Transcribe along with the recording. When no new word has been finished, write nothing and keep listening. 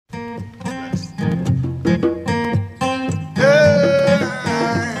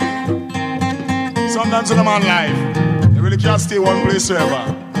happens in a man's life, you really can't stay one place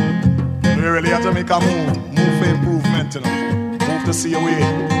forever. You really have to make a move for improvement, you know. Move to see a way.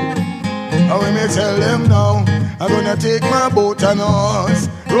 And we may tell them now, I'm gonna take my boat and us,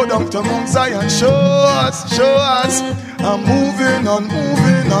 road down to Mount Zion, show us. I'm moving on,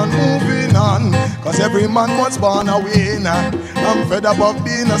 cause every man was born a winner. I'm fed up of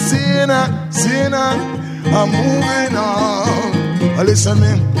being a sinner. I'm moving on. Listen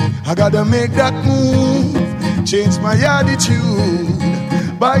me, I gotta make that move, change my attitude.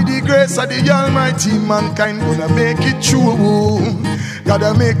 By the grace of the Almighty, mankind gonna make it true.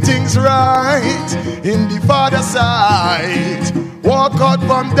 Gotta make things right in the Father's sight. Walk out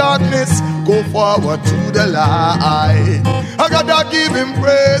from darkness, go forward to the light. I gotta give him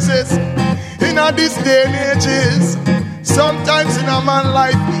praises in a this day and ages. Sometimes in a man's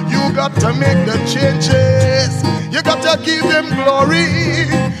life, you got to make the changes. You gotta give him glory,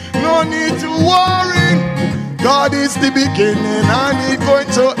 no need to worry. God is the beginning and He's going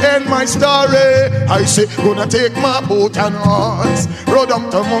to end my story. I say, gonna take my boat and us, road up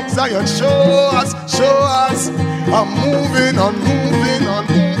to Mount Zion, show us. I'm moving on.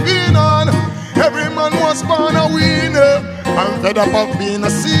 Every man was born a winner. I'm fed up of being a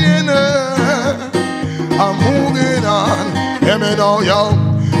sinner. I'm moving on. Hear me now, yo.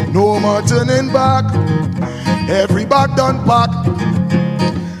 No more turning back. Every bag done pack.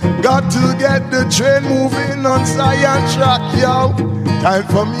 Got to get the train moving on Zion track, yo. Time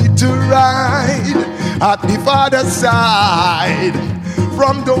for me to ride at the Father's side.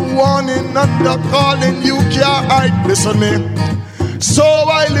 From the warning and the calling, you can't hide. Listen me. So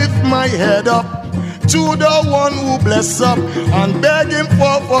I lift my head up to the one who bless up and beg him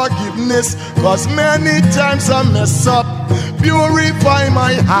for forgiveness, cause many times I mess up. Purify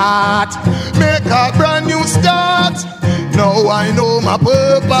my heart, make a brand new start. Now I know my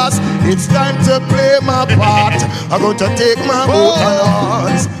purpose, it's time to play my part. I'm going to take my boat and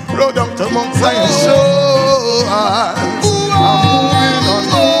horse, road up to Mount Zion, show us. I'm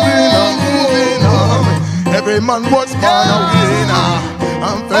moving on. Every man was born a winner.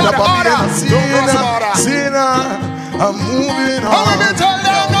 I'm fed up of being a sinner. I'm moving on. I'm going to tell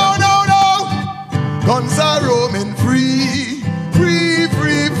them, no. Guns are roaming free.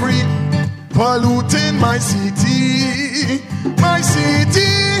 Polluting my city.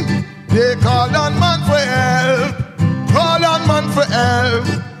 They call on man for help,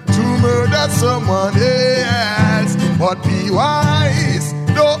 to murder someone else. But be wise,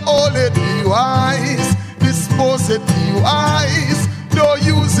 don't hold it, be wise. Dispose it, be wise. Don't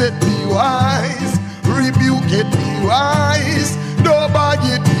use it, be wise. Rebuke it, be wise. Don't buy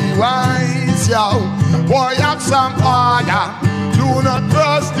it, be wise. Yo, boy, have some order. Do not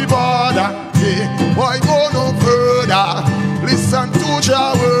cross the border. Yeah. Boy, go no further. Listen to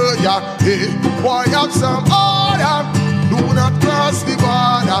your word. Yeah. Yeah. Boy, have some order. Do not cross the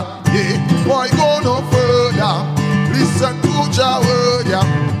border. Yeah. Boy, go no further. Listen to your word. Yeah.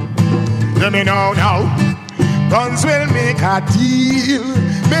 Let me know now. Guns will make a deal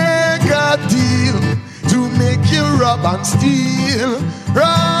to make you rob and steal.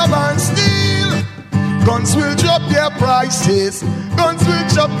 Guns will drop their prices. Guns will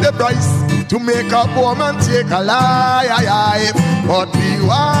drop the price to make a poor man take a life. But be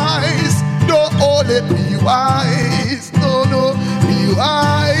wise, don't hold it, be wise. No, be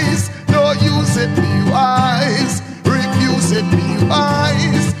wise. Don't use it, be wise. Refuse it, be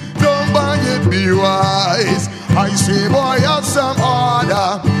wise. Don't buy it, be wise. I say, boy, have some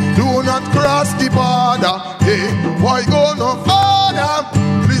order. Do not cross the border. Hey, boy, go no further.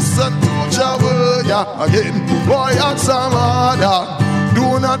 Listen to your word, yeah. Again, boy, have some order.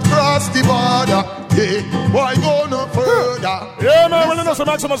 Do not cross the border. Hey, boy, go no further. Yeah, man, well, you know, some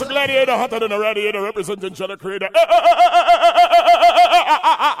Maximus Gladiator, hotter than a radiator, representing Shadow Creator.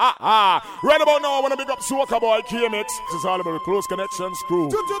 Right about now, I want to big up Soca Boy KMX. This is all about Close Connections crew.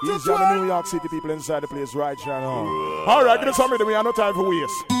 These are the New York City people inside the place right now. All right, give us some rhythm. We have no time for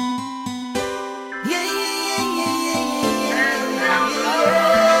waste.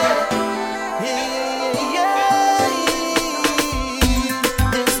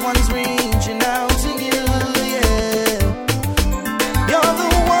 This one's reaching out to you, yeah. You're the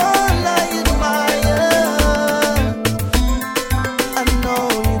one I admire. I know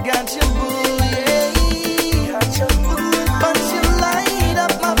you got your boo, yeah. But you light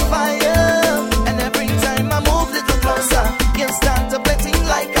up my fire. And every time I move a little closer, you start to betting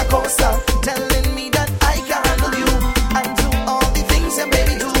like a coaster, telling me that I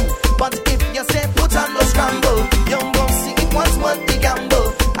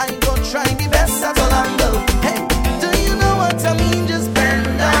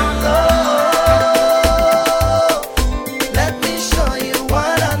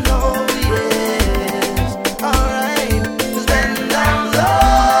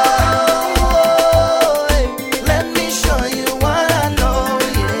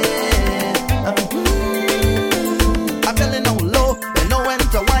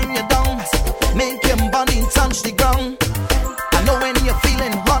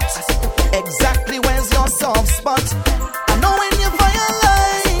feeling hot. Exactly where's your soft spot? I know when you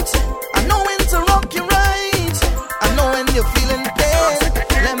violate, I know when to rock you right, I know when you're feeling pain.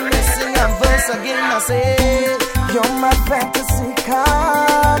 Let me sing a verse again. I say, you're my fantasy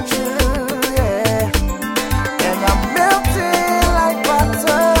come true, yeah. And I'm melting like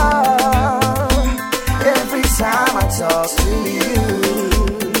butter every time I talk to you.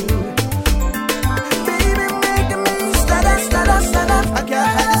 Baby, making me stutter. I can't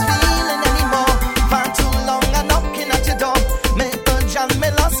hide this feeling anymore. Far too long I'm knocking at your door. Make the jam, me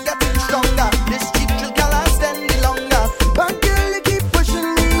lost getting stronger. This cheap thrill can't last any longer. But girl, you keep pushing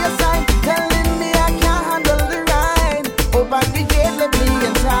me aside, telling me I can't handle the ride. Open the gate, let me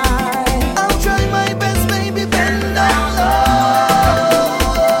inside. I'll try my best, baby, bend down low.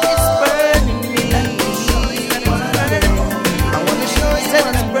 It's burning me. I wanna show you that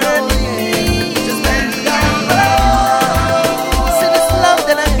it's burning me. Just bend down low. See this love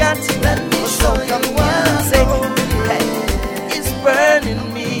that I got, let me show you what I say. Hey, it's burning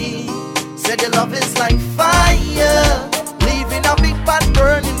me. Said your love is like fire, leaving a big bad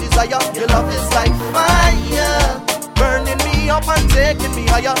burning desire. Your love is like fire, burning me up and taking me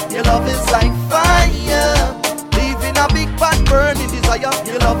higher. Your love is like fire, leaving a big bad burning desire.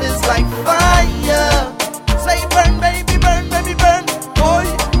 Your love is like fire. Say burn, baby, burn, baby, burn. Boy,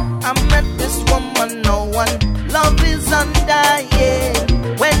 I met this woman, no one. Love is undying.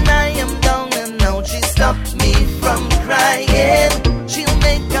 When I am down and out, she stopped me from crying. She'll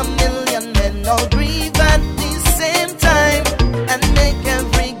make a million men all grieve at the same time, and make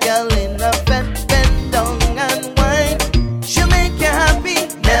every girl in a bed bend down and whine. She'll make you happy,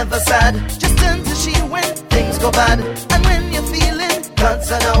 never sad. Just turn to she when things go bad. And when you're feeling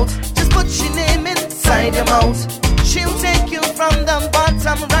guts and out, just put your name inside your mouth. She'll take you from the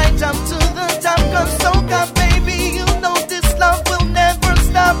bottom right up to the top. Cause soca, baby, you know this love will never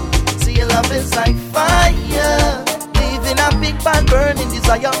stop. See, your love is like fire, leaving a big bad burning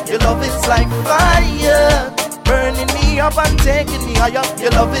desire. Your love is like fire, burning me up and taking me higher.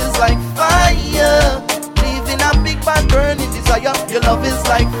 Your love is like fire, leaving a big bad burning desire. Your love is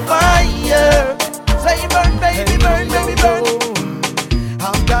like fire. Say burn, baby, burn, baby, burn.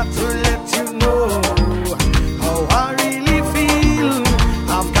 I've got to let you know how I really feel.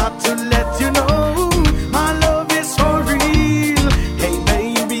 I've got to let you know my love is for real. Hey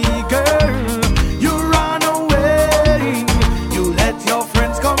baby girl, you run away, you let your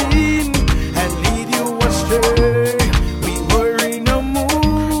friends come in and lead you astray. We were in a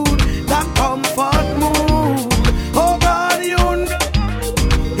mood, that comfort mood. Oh God, you know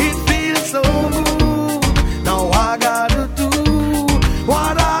it feels so good. Now I gotta do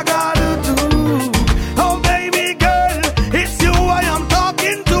what I gotta do. Oh baby girl, it's you I am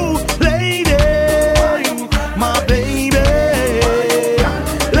talking to, lady, my baby,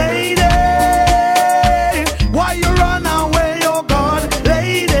 lady. Why you run away, oh God,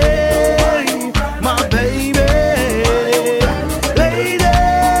 lady, my baby, lady.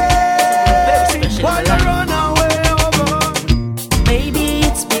 Why you run away, oh God? Baby,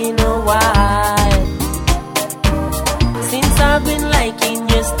 it's been a while since I've been liking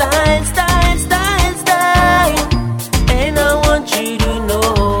your style. And I want you to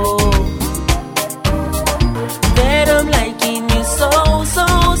know that I'm liking you so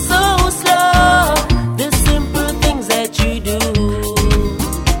slow. The simple things that you do.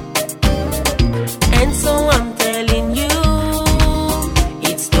 And so I'm telling you,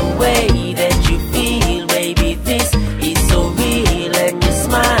 it's the way that you feel, baby. This is so real, and your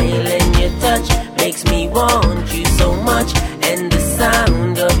smile and your touch makes me want you so much. And the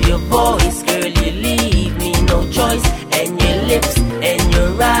sound of your voice, girl, you leave me no choice. And your lips and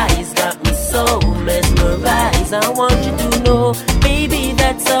your eyes got me so mesmerized. I want you to know, baby,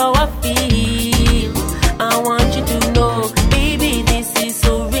 that's how I feel. I want you to know, baby, this is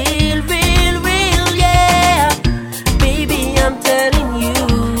so real, yeah. Baby, I'm telling you,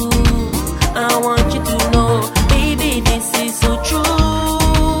 I want you to know, baby, this is so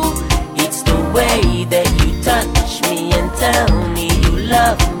true. It's the way that you touch me and tell me you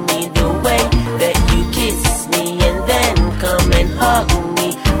love me, the way that you kiss me and then come and hug me.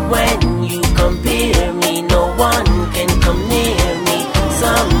 When you compare me, no one can come near me.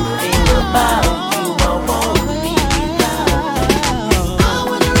 Something about you I won't be without. I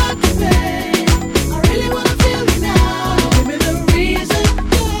wanna rock you, babe. I really wanna feel you now. Give me the reason,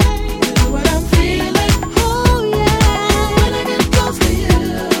 you know what I'm feeling. Oh yeah. When I get close to you,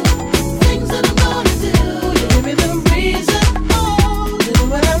 things that I'm gonna do. You give me the reason. Oh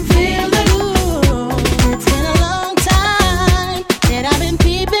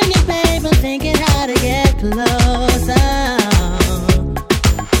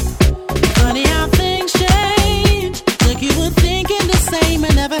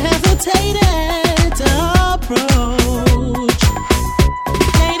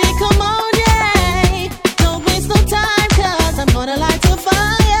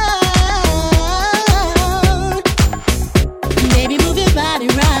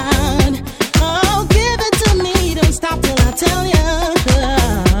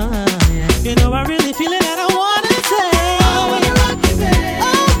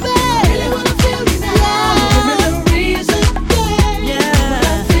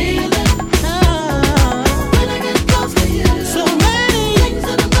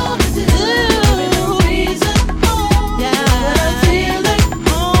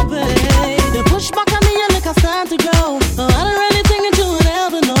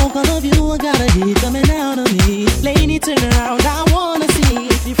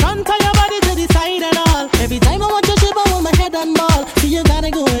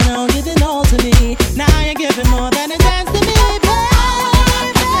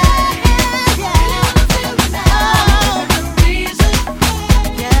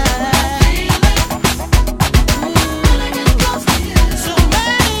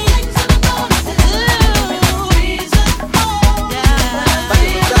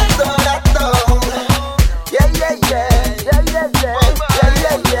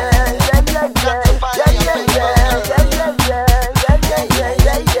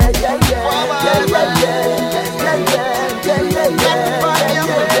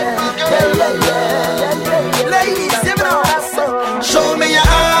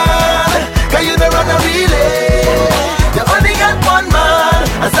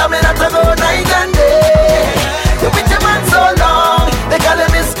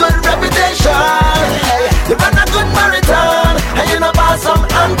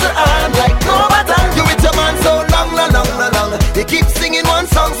one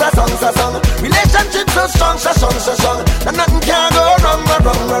song, so song, so song. Relationship so strong, so strong, so strong. And nothing can go wrong,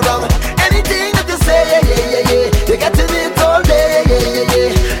 wrong, wrong. Anything that you say, yeah, yeah, yeah, yeah. You get to it all day, yeah, yeah,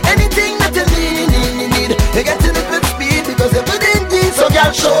 yeah. Anything that you need. You get to it with speed because you're good indeed. So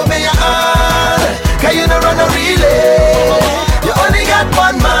girl, show me your hand. Can you not run a relay? You only got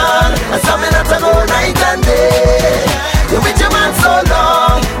one man, and some minutes ago, night and day. You with your man so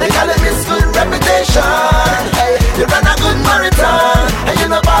long, they call him his good reputation. Hey, you run a good marathon, and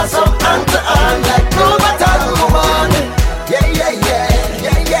you know pass from hand to hand like no matter woman. Yeah, yeah, yeah,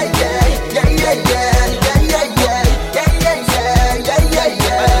 yeah, yeah, yeah, yeah, yeah, yeah, yeah, yeah, yeah.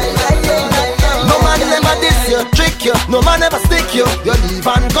 No man never diss you, trick you, no man never stick you. You leave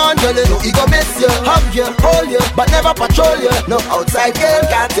and gone, girl, you know he go miss you. Hug you, hold you, but never patrol you. No outside girl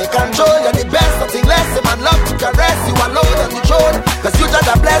can't take control. You're the best, nothing less. The man love to caress you alone on the throne. Cause you just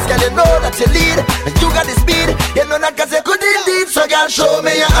a blessed, girl, you know that you lead. And you got the speed, you know that cause you could indeed. So girl, show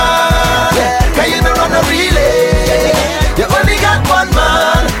me your hand, yeah. Can you not run a relay? You only got one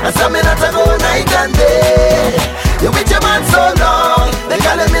man, and some minutes ago, night and day. You with your man so long, they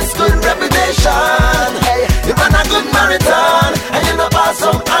call him his good reputation. Hey, you run a good marathon, and you know pass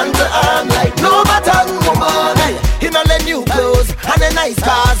from hand to hand like no matter woman. Hey, he know the new clothes and the nice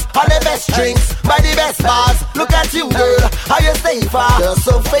cars, all the best drinks by the best bars. Look at you, girl, how you stay far. You're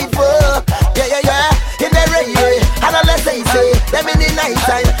so faithful, yeah, yeah, yeah. In the railway, and all they say, them in the night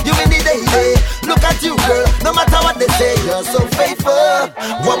time, you in the day. Look at you, girl, no matter what they say, you're so faithful.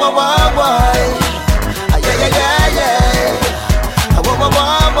 Wah, wah, wah, wah. Yeah, yeah, yeah, yeah. Wah, wah,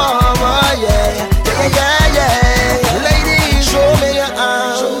 wah, wah, wah, yeah. Yeah, yeah, yeah. Ladies, show me your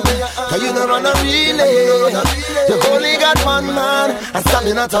hand. Cause you don't run a relay. You only got one man, and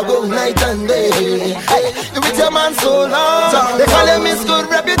something not to go night and day. Hey, you with your man so long, they call him his good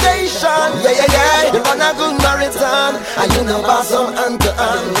reputation. Yeah, yeah, yeah. You run a good marathon, and you know pass from hand to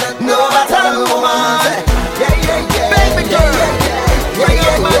hand. No matter woman. Yeah, yeah, yeah. Baby girl. Yeah,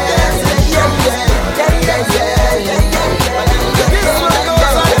 yeah, yeah. Yeah, yeah.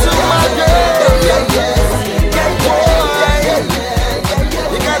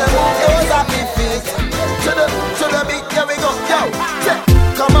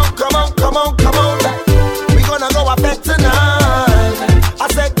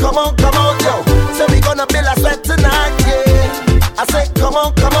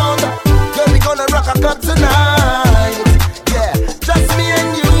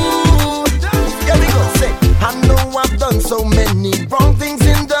 So many wrong things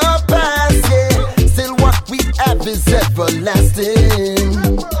in the past, yeah. Still what we have is everlasting.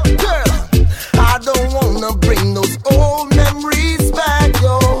 Girl, I don't wanna bring those old memories back,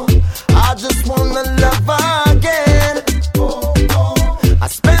 yo. I just wanna love again. I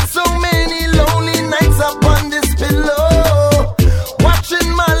spent so many lonely nights up on this pillow, watching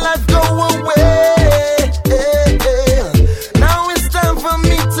my life go away. Now it's time for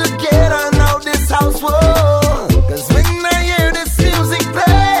me to get out of this house, whoa.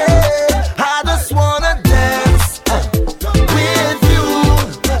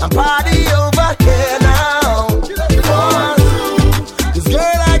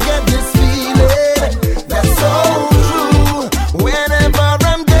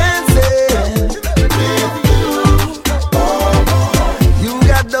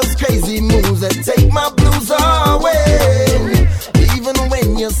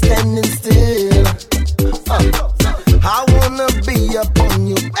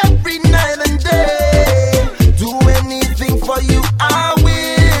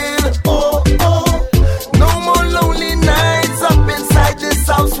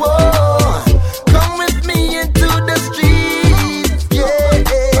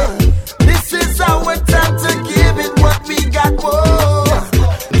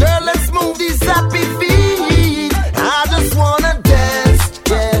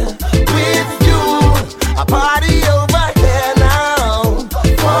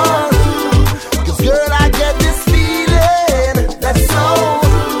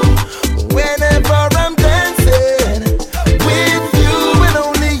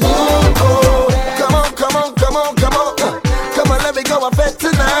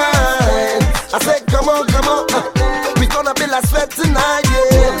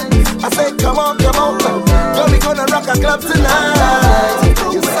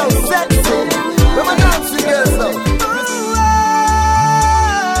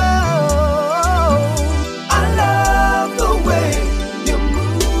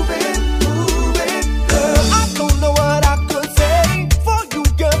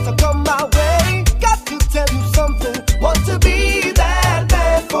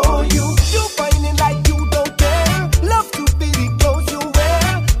 For you, you finding like you don't care. Love to be close you wear.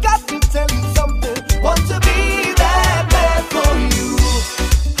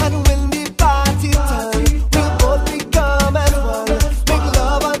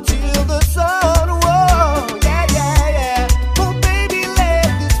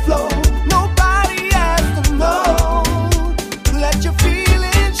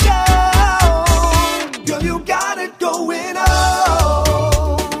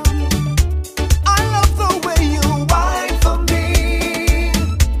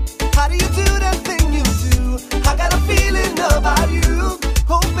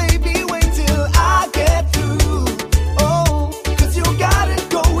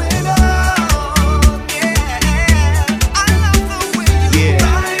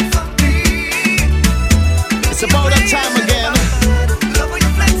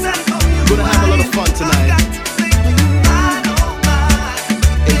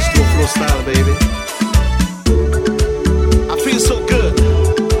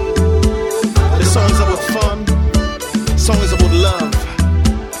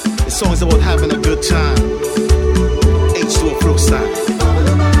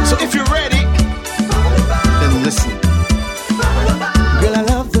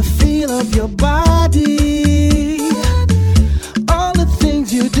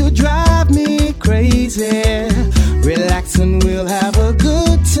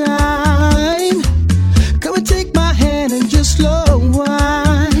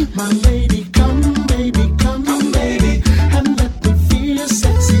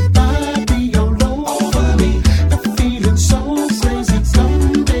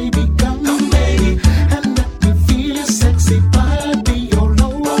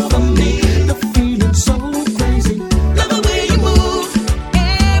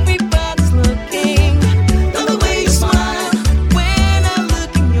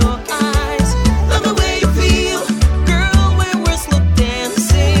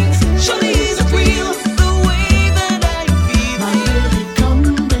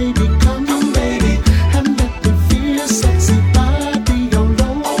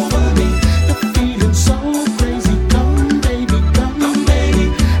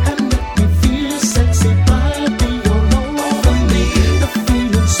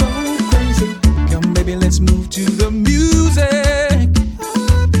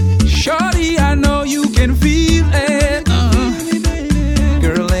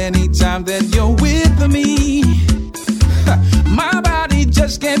 that you're with me. My body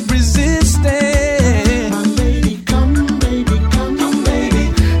just can't resist it. My lady, come baby,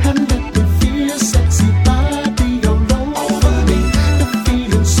 and let me feel your sexy body all over me. The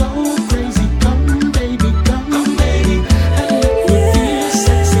feeling so crazy. Come baby, and let me feel your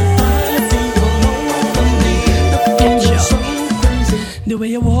sexy body all over me. The feeling so crazy. The way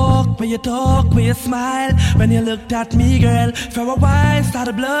you walk, when you talk, when you smile, when you looked at me, girl, for a while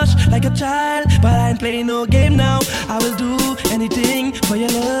started blush like a child. But I ain't playing no game now. I will do anything for your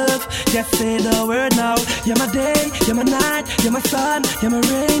love. Just say the word now. You're my day, you're my night, you're my sun, you're my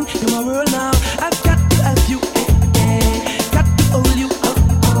rain, you're my world now. I've got to help you, got to hold you,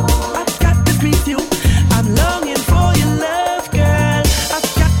 I've got to greet you. I'm longing for your love, girl. I've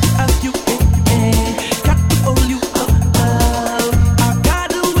got to help you, got to hold you, I've got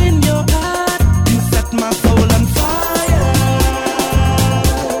to win your heart. You set my soul on fire.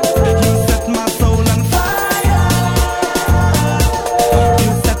 You set my soul on fire.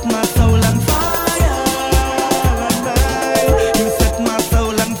 You set my soul on fire. You set my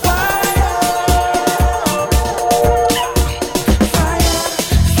soul on fire. Fire,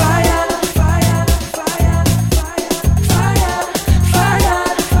 fire, fire, fire, fire, fire,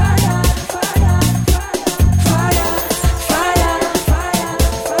 fire,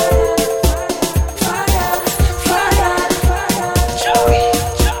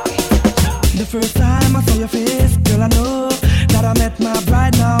 the first time I saw your face, girl, I know that I met my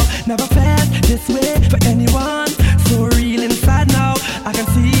bride now. Never felt this way for anyone. So real inside now. I can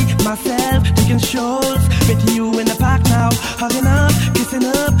see myself taking strolls with you in the park now. Hugging up, kissing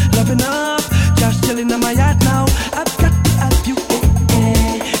up, loving up, just chilling in my yacht now. I've got to help you,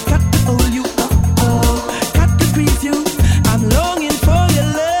 got to hold you, got to squeeze you. I'm longing for your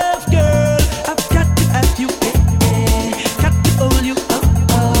love, girl. I've got to help you, got to hold you,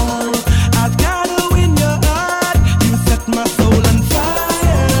 I've got to win your heart. You set my soul on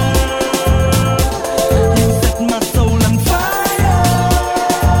fire. You set my soul on fire.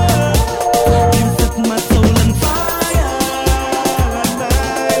 You set my soul on fire.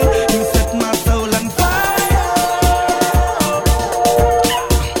 You set my soul on fire.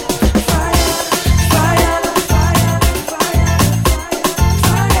 Fire, fire, fire, fire,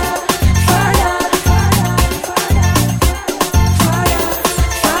 fire, fire,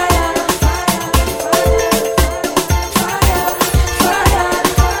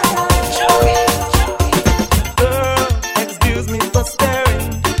 Girl, excuse me for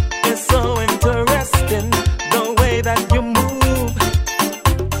staring. It's so interesting the way that you move.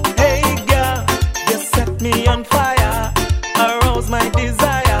 Hey girl, you set me on fire, arouse my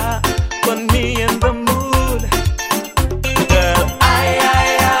desire, put me in the mood. Girl,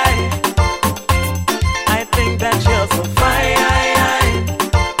 I think that you're so fine.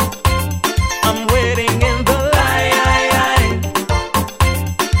 I'm waiting in the line,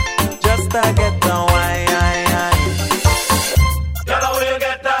 just to get the wine. Girl, how you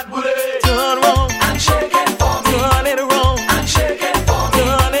get that booty? Turn round And shake it for me. turn it around, And shake it for me.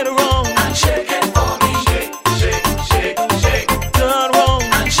 turn it around, And shake it for me. Shake, shake, shake, shake. turn round,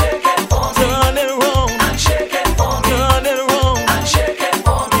 And shake it for me. turn it around, And shake it for me. turn it around. And shake it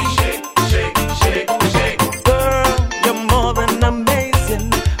for me. Shake, shake, shake, shake. Girl, you're more than amazing.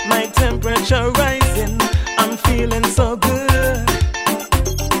 My temperature rising. I'm feeling so good.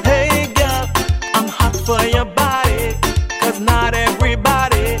 Hey girl, I'm hot for your body. 'Cause not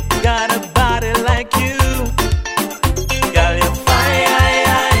everybody got a body like you. Girl, you're fine.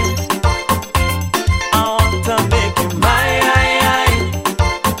 I want to make you mine.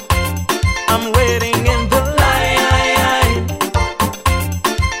 I'm waiting in the line,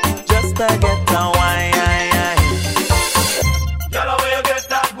 just to get the wine. Girl, how you get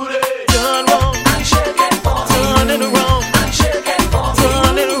that booty? Turn round, And shake it for me. turn it around,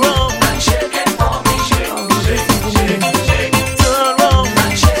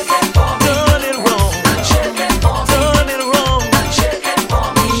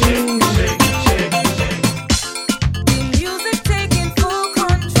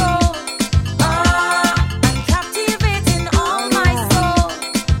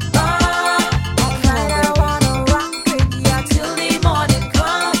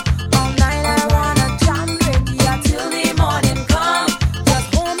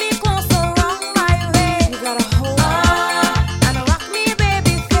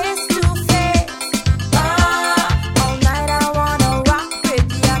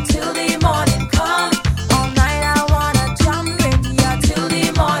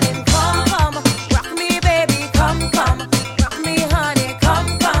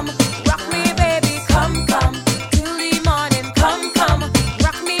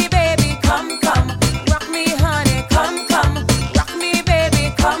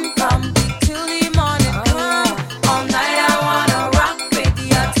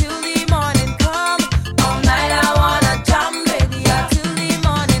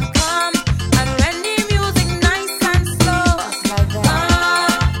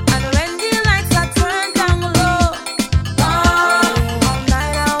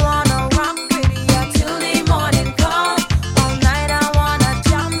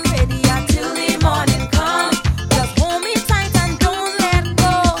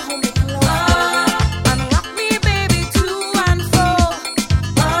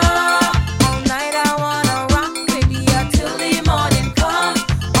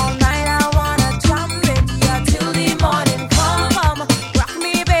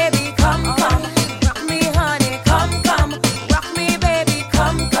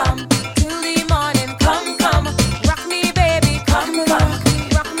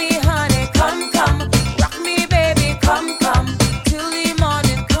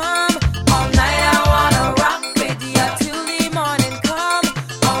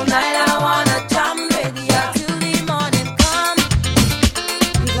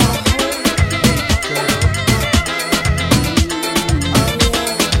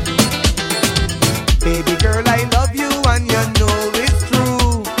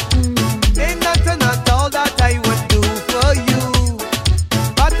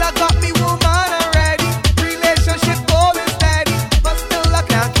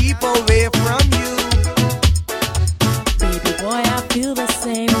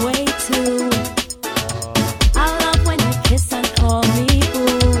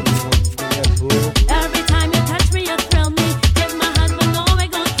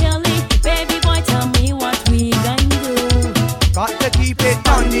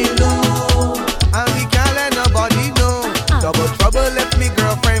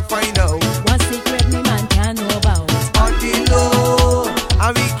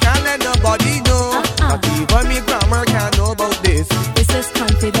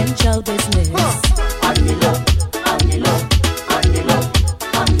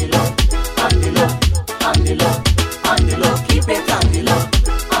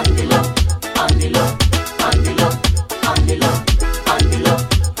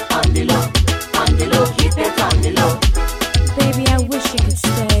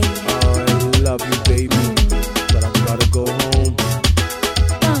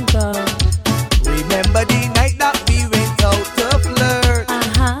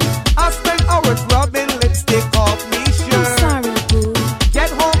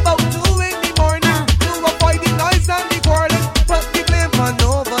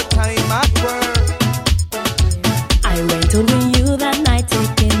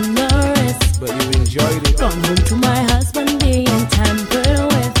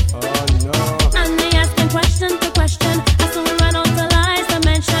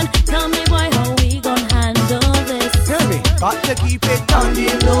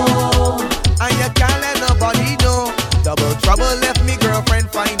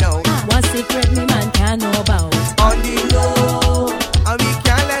 know about. On the low, and we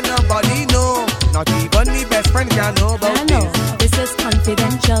can't let nobody know. Not even me best friend can know about I know, this is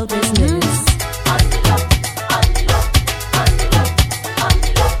confidential business.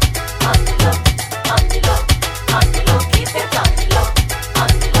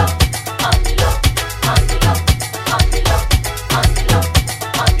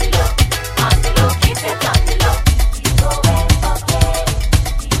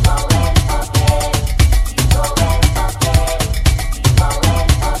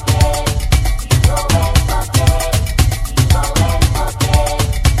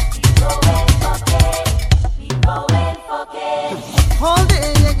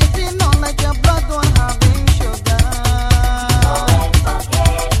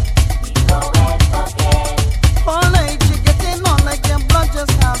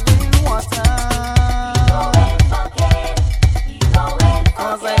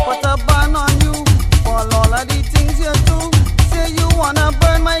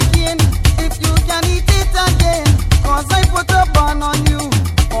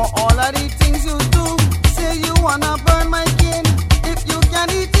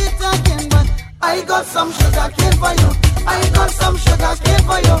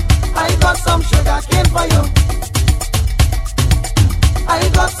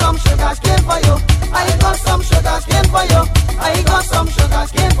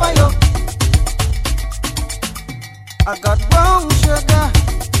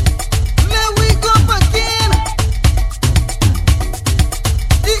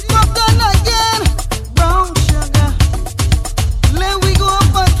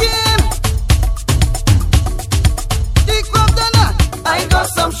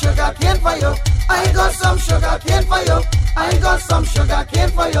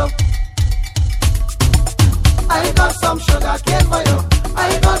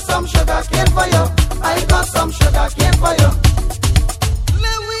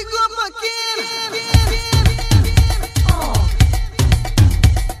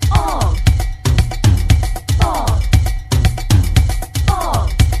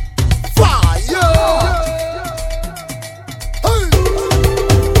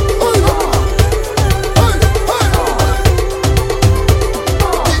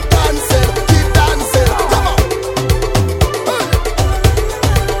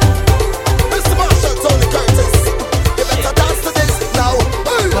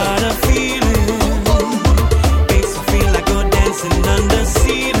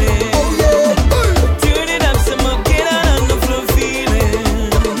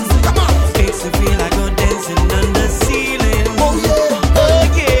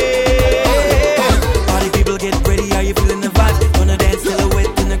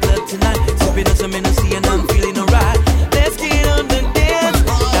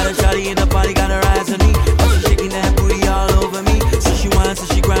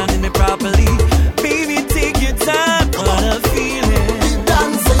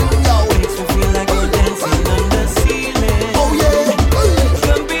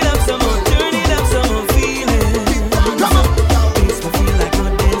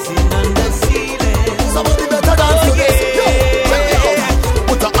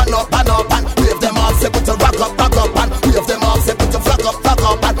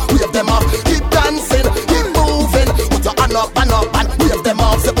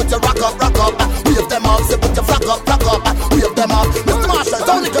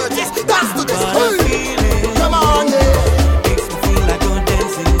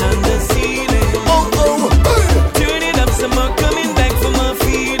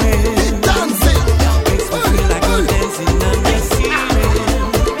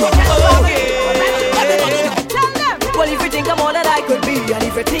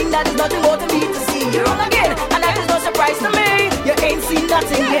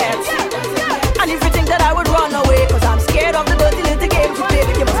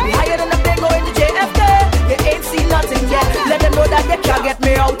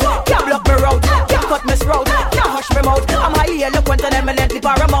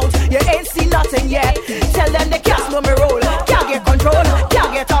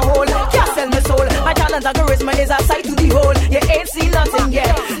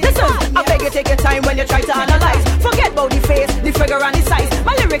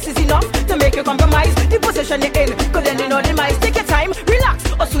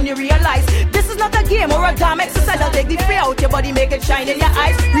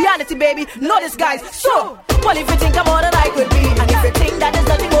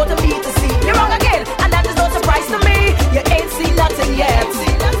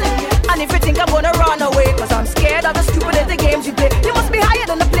 Scared of the stupid at the games you play. You must be higher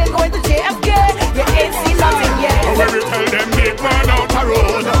than the plane going to JFK. You ain't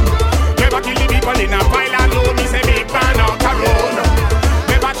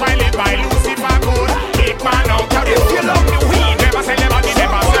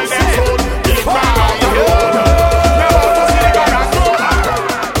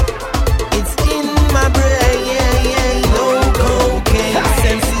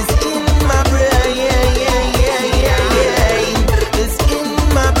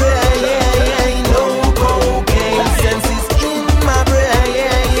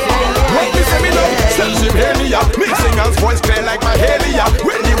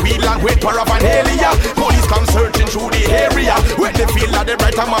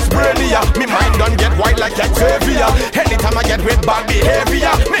just brainier. Me mind don't get white like Xavier. Anytime I get with bad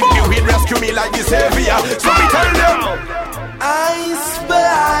behavior, make you will rescue me like the savior. So me tell them. I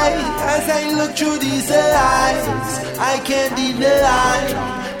spy as I look through these eyes. I can't deny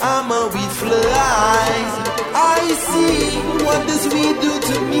I'm a weed fly. I see what this weed do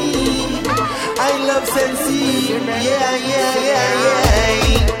to me. I love Sensi. Yeah.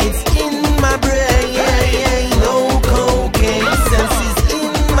 It's in my brain. Yeah. No cocaine. Sensi's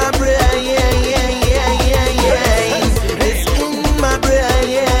in my brain. Yeah. It's in my brain.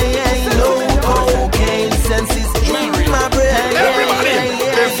 Yeah. No cocaine. Sensi's in my brain. Everybody,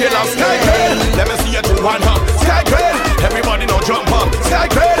 they feel I'm sky grade. Let me see you do one up. Sky grade. Everybody know jump up. Sky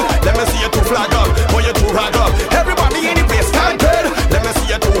grade. Let me see you two flag up. Or you two rag up. Everybody in the place. Sky grade. Let me see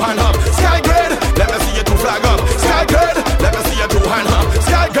you two hand up. Sky grade. Let me see you two flag up. Sky grade. Let me see you two hand up.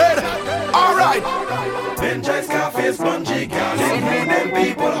 Sky grade. Alright. Benjai, Scarface, Bungie, Garlin. Who them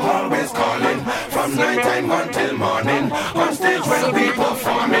people always calling. From night time until morning. On stage when we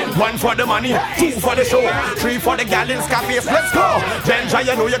performing. One for the money, two for the show, three for the gal in Scarface. Let's go. Benjai,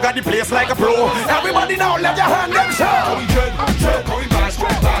 you know you got the place like a pro. Everybody now, let your hand them show. We should, we bad,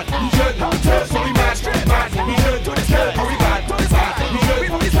 straight bad. We should, so we mad, straight bad. We should, to the step, we bad, to the side. We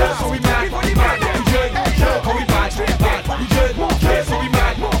should, so we mad, we should, we bad, straight bad. We should, so we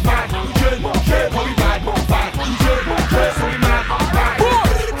mad, bad. We should, so we bad, bad. We should, so we mad, bad.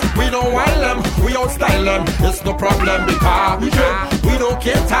 We don't want them, we don't style them. It's no problem because we don't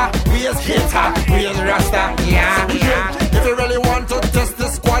cater. We is hater, we is rasta. Yeah. If you really want to test the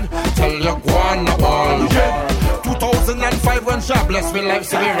squad, tell your guan all. 2005 when God bless me life,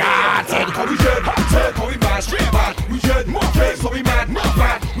 so we rotted. We should, so we bad, straight bad. We should, so we mad,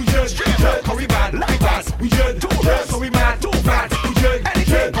 bad. We should, so we bad, like that. We should, so we mad, bad. We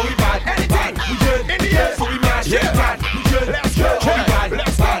should, so we bad, anything. We should, in the air, so we mad, straight bad. We should, so we bad,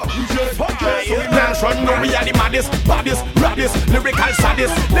 bad. We should, so we mad. Run, no, we are the maddest, baddest, raddest, lyrical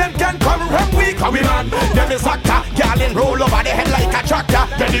saddest. Them can come from we come in man. Them is actor, gallin' roll over the head like a tractor.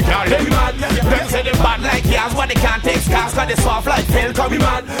 Then the gallin' mad. Them say they bad like yours, but they can't take scars, cause they soft like hell. Come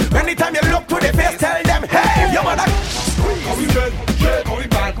mad. Anytime you look to the face, tell them, hey, you mother. We should, so we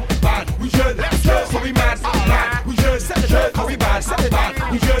bad, bad. We should, so we mad, mad. We should, so we bad,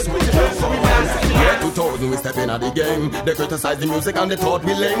 bad. We should, so we mad. Yeah, 2000 we step in at the game. They criticize the music and they thought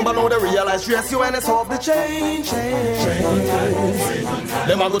we lame, but now they realize stress you and it's off the change.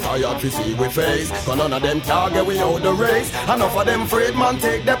 Them a go tired to see we face, cause none of them can get we out the race. Enough of them afraid man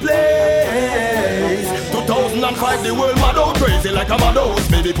take their place. 2005 the world mad out crazy like a mad house.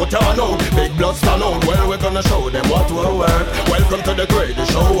 Baby put your on, big blood stand on. Well we're gonna show them what will work. Welcome to the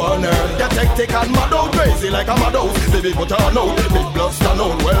greatest show on earth. Get hectic and mad out crazy like a mad house. Baby put your on, big blood stand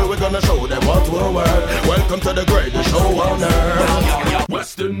on. Well we're gonna show them what will work. Welcome to the greatest show on earth.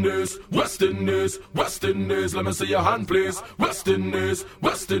 West Indies, West Indies, West Indies, let me see your hand please. West Indies,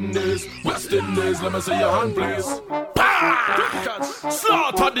 West Indies, West Indies, let me see your hand please.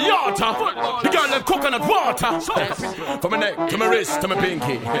 Slaughter the altar. The girl them coconut water. From my neck to my wrist to my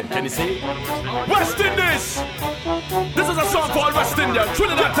pinky. Can you see? West Indies. This is a song called West India.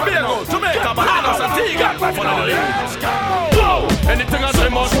 Trinidad, Tobago, Jamaica, Bahamas, Antigua. Whoa! Anything I say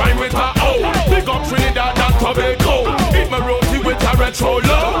must rhyme with a O. Big up Trinidad and Tobago. Eat my roti with a retro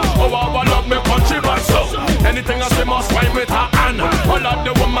low. Oh, I love me country but so. Anything I say must rhyme with a N. All of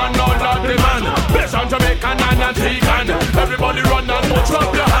the woman, all of the man. Based on Jamaican and Antiguan. Everybody run and put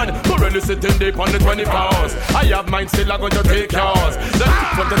up your hand. Really sitting deep on the 24 hours. I have mine still, I'm going to take yours. The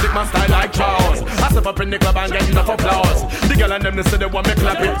want to take my style like Charles. I step up in the club and get enough applause. The girl and them, they say they want me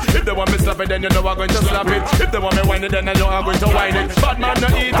clap it. If they want me slap it, then you know I'm going to slap it. If they want me whine it, then I know I'm going to whine it. Bad man, no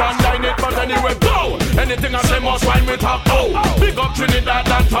eat and dine it, but anyway, go! Anything I say must rhyme with a O. Big up Trinidad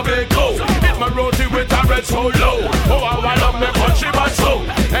and Tobago. Hit my roti with a red so low. Oh, I love me country, but so.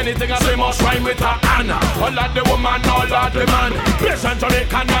 Anything I say must rhyme with a N. All of the woman, all of the man. Patient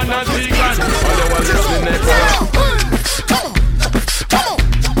Jamaican and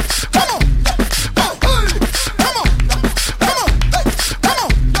Come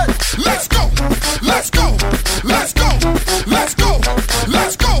on, let's go, let's go, let's go, let's go,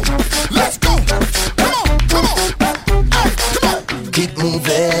 let's go, let's go. Come on, hey, come on. Keep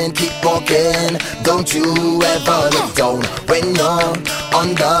moving, keep walking. Don't you ever look down. When you're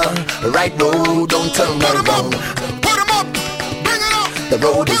on the right road, don't turn around. The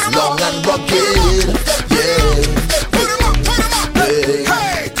road is long and rugged, yeah.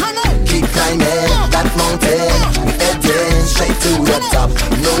 Hey, come on. Keep climbing that mountain. We heading straight to the top.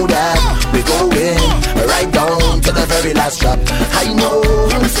 Know that we're going right down to the very last stop. I know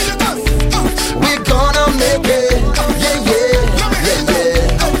we're gonna make it, yeah, yeah, yeah,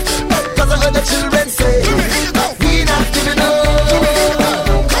 yeah.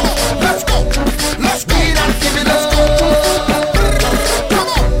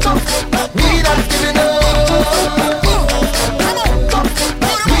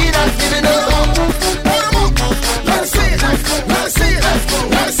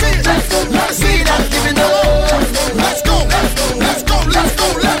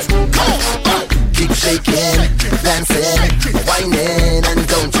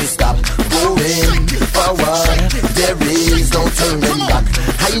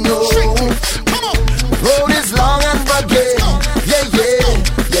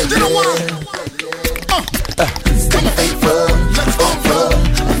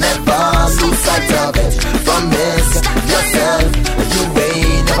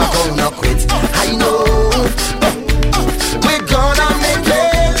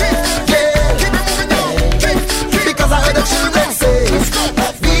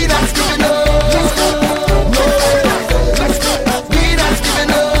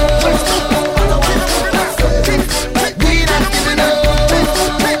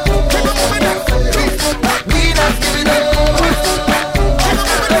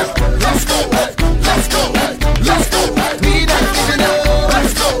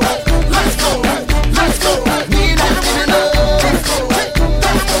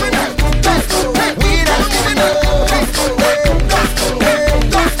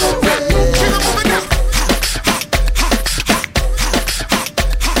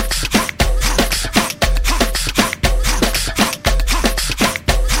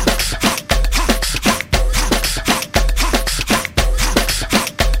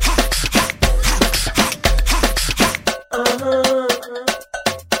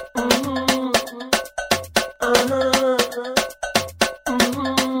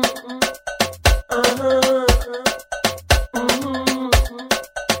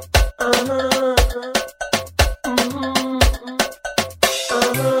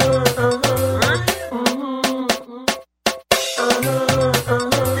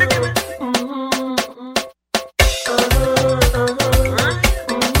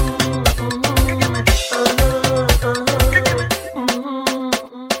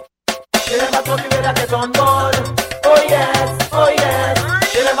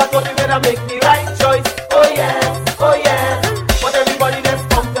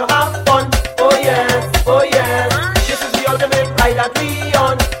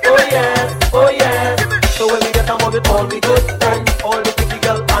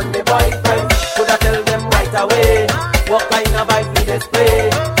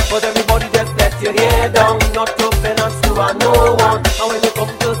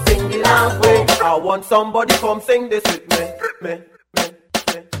 Somebody come sing this with me.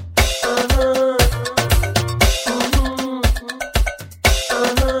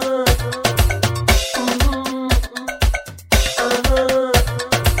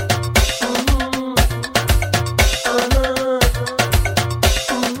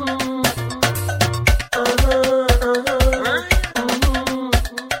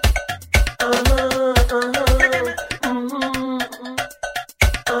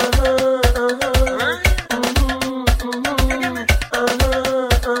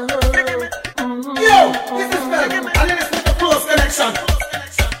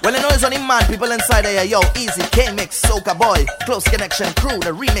 People inside there, yo, easy, K-Mix, Soca Boy, Close Connection Crew,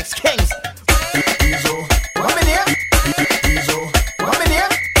 the Remix Kings. Come in here. Come in here.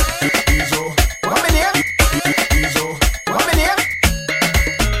 Come in here. Come in here.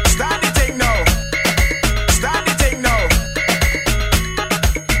 Start the thing now. Start the thing now.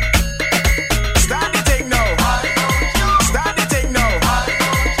 Start the thing now. Start the thing now.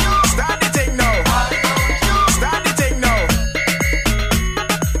 Start the thing now. Start the thing now.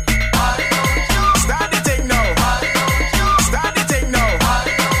 Start the thing now. Start the thing now.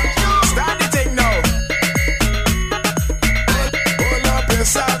 Start the thing now. Hold up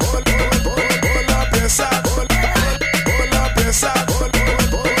yourself. Hold up yourself. Hold up yourself. Hold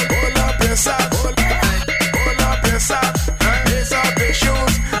up yourself. Hold up yourself. Lace up your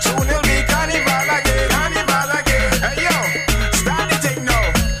shoes. Soon it'll be carnival again. Carnival again. Hey yo, start the thing now.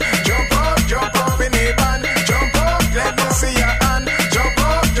 Jump up in the band. Jump up, let me see your hand. Jump up.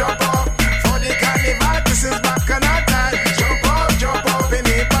 For the carnival, this is back on our time. Jump up in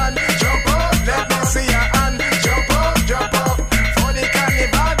the band. Jump up, let me see your hand. Jump up. For the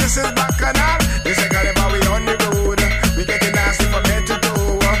carnival, this is back on our. This is carnival, we on the road. We getting nasty from head to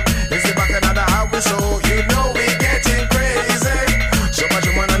toe. It's the back of the highway, so you know we getting crazy. So much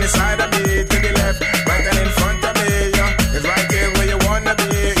woman on the side of me, to the left, right and in front of me. It's right there where you wanna be.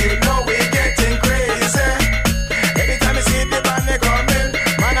 You know we getting crazy. Anytime you see the band they coming,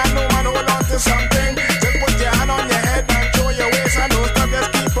 man I know man hold on to something. Just put your hand on your head and show your waist and don't stop, just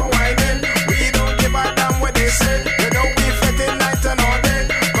keep on whining. We don't give a damn what they say. You know we fitting night and all day.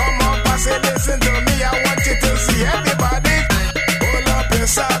 Come on, pass it, listen to me. I want you to see everybody. Hold up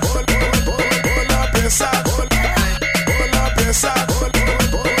yourself. Hold up yourself. Hold up yourself. Hold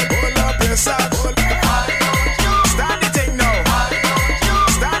up yourself. Start the thing now.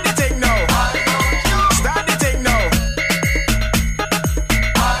 Start the thing now. Start the thing now.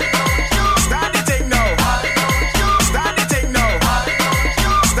 Start the thing now. Start the thing now.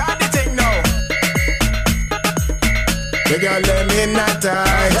 Start the thing now. The girl them in that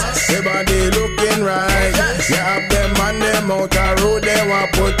tight, the body looking right. You have them on them out the road, they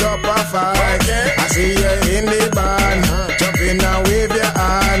want put up a fight. I see you in the band, jumping and wave your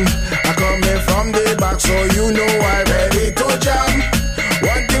hand. I coming from the back, so you know I'm ready to jam.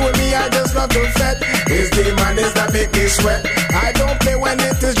 One thing with me, I just love to fret. It's the madness that make me sweat. I don't play when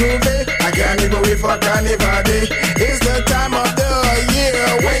it is Juve. I can't even wait for Carnival Day. It's the time of the year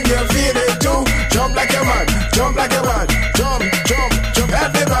when you feel it too. Jump like a man, jump like a man. Jump.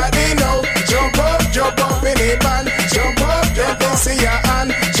 Everybody know. Jump up in the band. Jump up, let me see your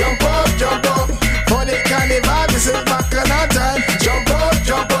hand. Jump up. For the carnival, this is back on our time. Jump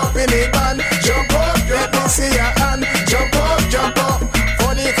up in the band. Jump up, let me see your hand. Jump up.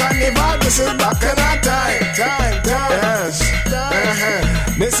 For the carnival, this is back on our time. Yes.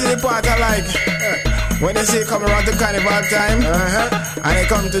 This is the part I like. When they say come around to carnival time, and they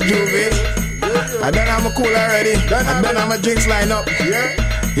come to Juve. And then I'm cool already. And then I'm a drinks line up.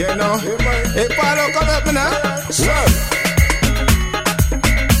 You know. Hey, Paulo, come up now. Whoa.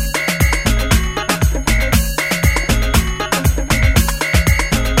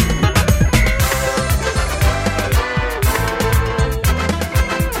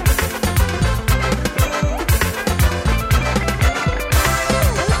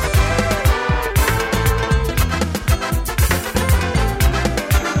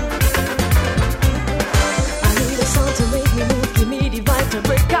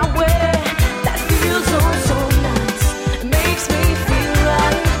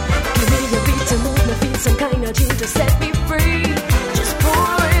 melody to set me free. Just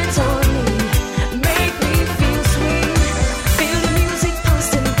pour it on me, make me feel sweet. Feel the music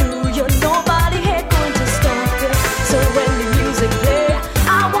pulsing through you, nobody here going to stop you. So when the music play,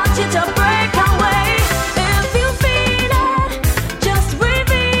 I want you to break away. If you feel it, just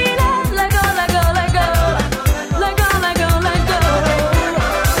reveal it. Let go, let go, let go. Let go, let go, let go.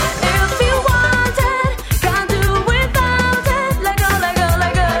 If you want it, can't do without it. Let go, let go,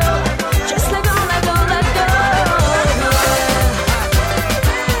 let go. Just let go, let go, let go.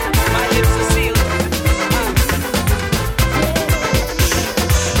 My lips are sealed.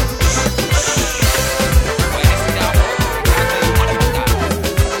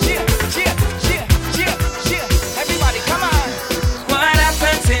 Everybody, come on. What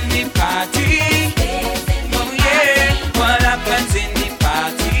happens in the party? Oh yeah. What happens in the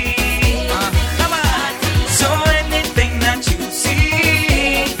party? Come on. So anything that you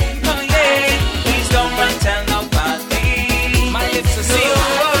see, oh yeah, please don't run tell nobody. My lips are sealed.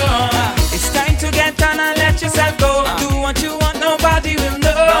 It's time to get down and let yourself go. Do what you want, nobody will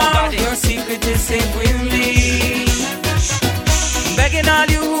know. Your secret is safe with me. Begging all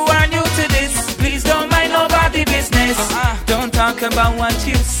you who are new to this, please don't mind nobody business. Don't talk about what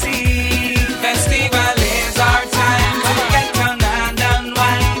you see. Festival is our time to get down and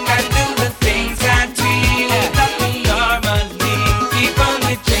unwind and do the things that we not normally. People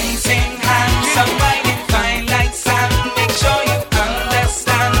with drinks in hand, some riding fine like sand. Make sure you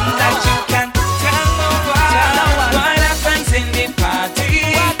understand that you can tell no one what happens in the party.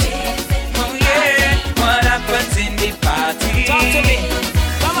 Oh yeah, what happens in the party? Talk to me.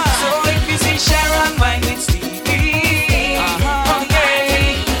 Come on. So if you see Sharon wine with Stevie, oh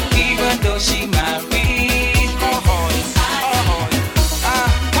yeah, even though she married,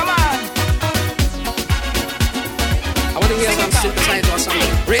 come on. I want to hear some synthesizer or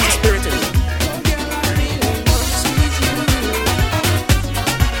something. Raise the spirit in me.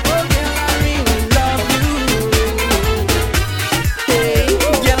 Hey,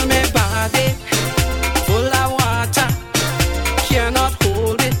 girl, my body full of water, cannot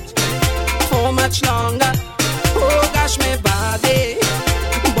hold it for much longer. Oh gosh, my body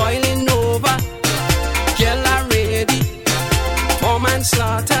boiling over, girl, I'm ready for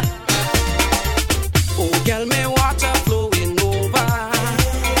manslaughter. Oh girl, my water flowing over.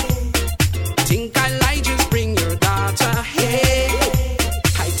 Think I like just bring your daughter. Hey,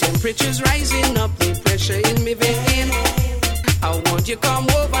 high temperatures rising up, the pressure in me vein. I want you come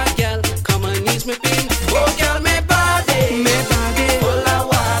over, girl, come and ease me pain. Oh girl, my body full of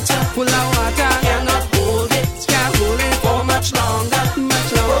water, cannot hold it, for much longer,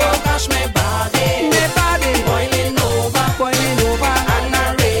 Oh gosh, my body boiling over, and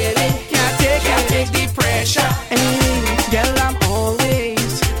I really can't take the pressure. Hey, girl, I'm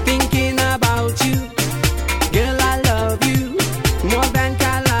always thinking about you. Girl, I love you more than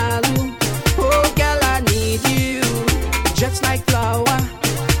Kalalu. Oh, girl, I need you just like flower.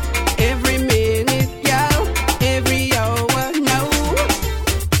 Every minute, girl, every hour. No,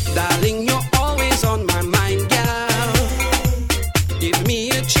 darling, you're always on my mind, girl. Give me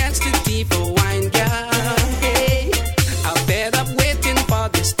a chance to deep a wine, girl. Hey, I'm fed up waiting for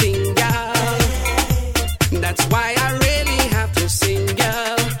this thing, girl. That's why I really have to sing,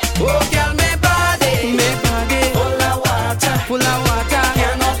 girl. Oh, girl, my body full of water,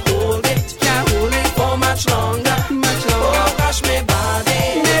 cannot hold it, for much longer, Oh gosh, my body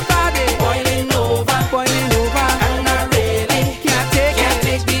boiling over, and I really can't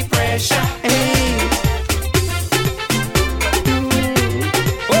take the pressure. Hey.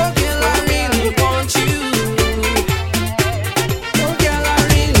 Oh girl, I really want you. Oh girl, I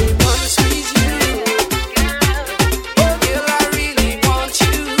really wanna squeeze you. Oh girl, I really want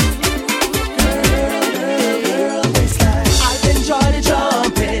you. I'll enjoy the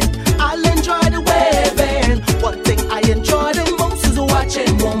jumping, I'll enjoy the waving. One thing I enjoy the most is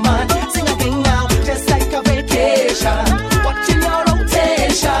watching woman sing again now, just like a vacation. Watching your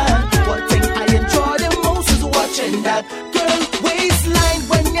rotation. One thing I enjoy the most is watching that girl waistline.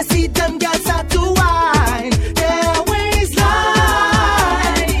 When you see them girls start to whine, their waistline.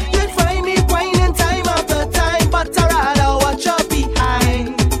 You'll find me whining time after time, but I rather watch your behind.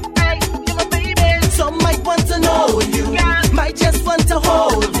 Hey, you my baby. Some might want to know you, might just want to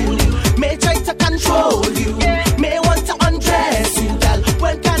hold you, may try to control you, may want to undress you, girl.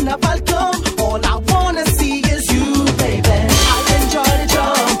 When carnival come, all I wanna see is you, baby. I'll enjoy the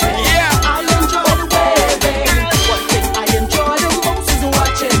jumping, I'll enjoy the waving. One thing I enjoy the most is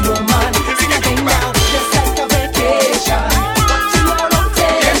watching woman sing again now, just like a vacation. Watching your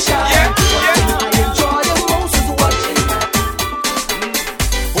rotation. One thing I enjoy the most is watching that.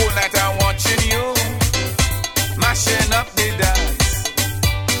 Whole night I'm watching you.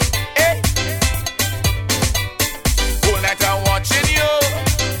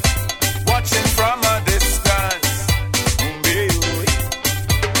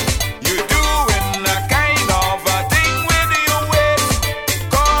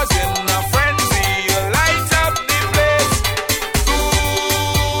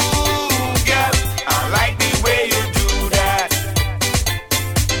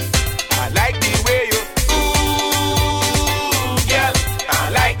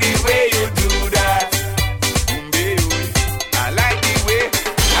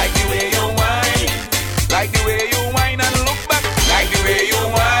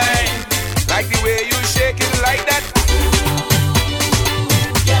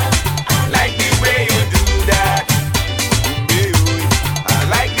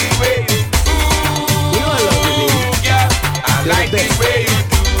 way you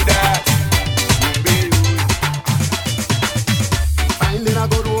do that. Finding a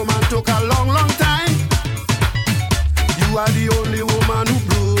good woman took a long, long time. You are the only woman who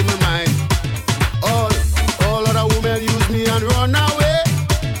blew my mind. All other women use me and run away.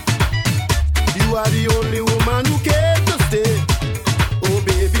 You are the only woman who came to stay. Oh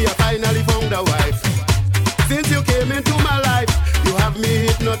baby, I finally found a wife. Since you came into my life, you have me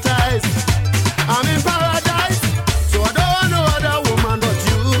hypnotized. I'm in paradise, so I don't want no other woman but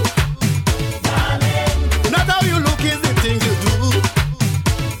you. Darling, not how you look is the thing you do.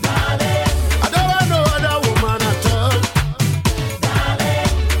 Darling, I don't want no other woman at all. Darling,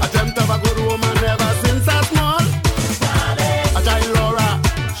 I dreamt of a good woman ever since I was small. Darling, I tried Laura,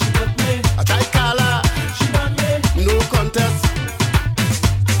 she got me. I tried Carla, she got me. No contest.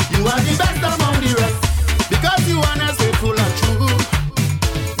 You are the best among the rest, because you are honest, faithful and true.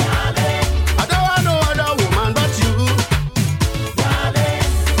 Darling, I don't want no other woman but you. Darling,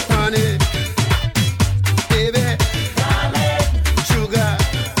 honey, baby, darling, sugar,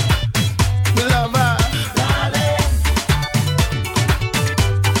 my lover. Darling,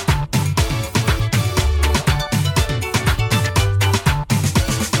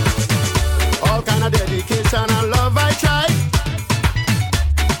 all kind of dedication and love I tried.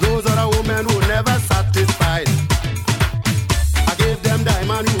 Those are the women who never satisfied. I gave them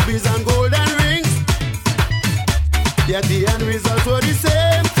diamond rubies and golden rings, yet the end results were the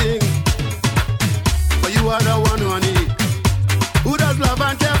same thing. But you are the one, honey, who does love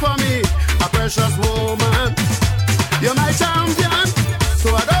and care for me. A precious woman, you're my champion,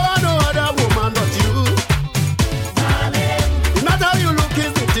 so I don't want no other woman but you. Darling, not how you look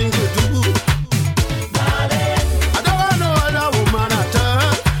is the thing you do. Darling, I don't want no other woman at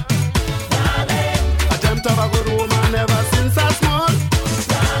all. Darling, I dreamt of a good woman ever since I was small.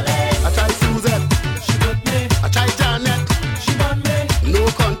 Darling, I tried Susan, she got me. I tried Janet, she got me. No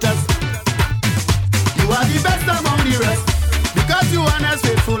contest. You are the best among the rest, because you are honest,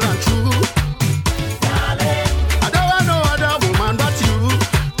 faithful and true. Darling, I don't want no other woman but you.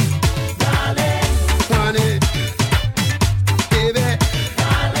 Darling, honey, baby,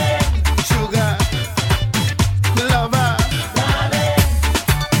 darling, sugar, my lover. Darling,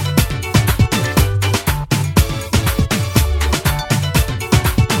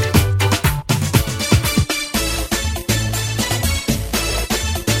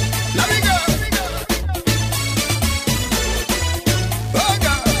 let me go. Oh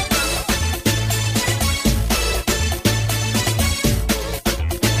God.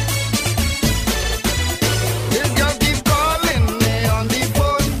 This girl keep calling me on the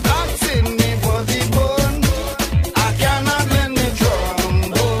phone, asking me for the bone. I cannot lend me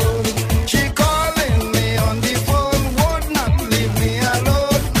trombone. She calling me on the phone, would not leave me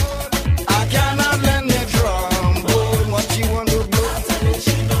alone. I cannot lend me trombone. What she want to blow?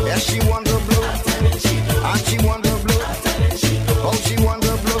 Yes, she want to blow. And she want to blow. Oh, she want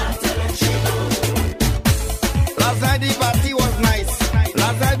to blow. Last night the party was nice.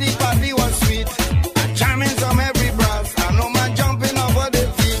 Last night the party was sweet. And jamming from every brass. I know man jumping over the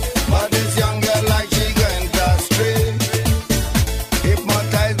feet. But this young girl like she going astray.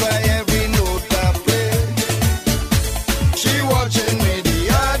 Hypnotized by every note I play. She watching me the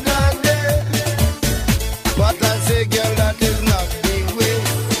other day. But I say, girl, that is not the way.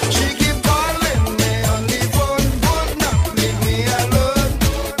 She keep calling me on the phone, would not leave me alone.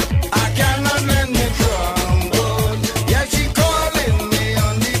 I cannot lend me trombone. Yeah, she calling me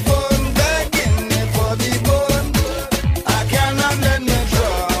on the phone, begging me for the bone. I cannot lend me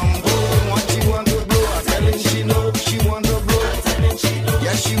trombone. What she want to blow? I telling she know she want to blow.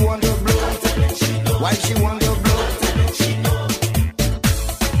 Yeah, she want to blow. Why she want to blow?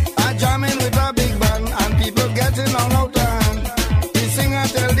 I jamming with a big band and people getting all out of hand. The singer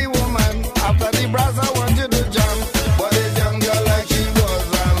tell the woman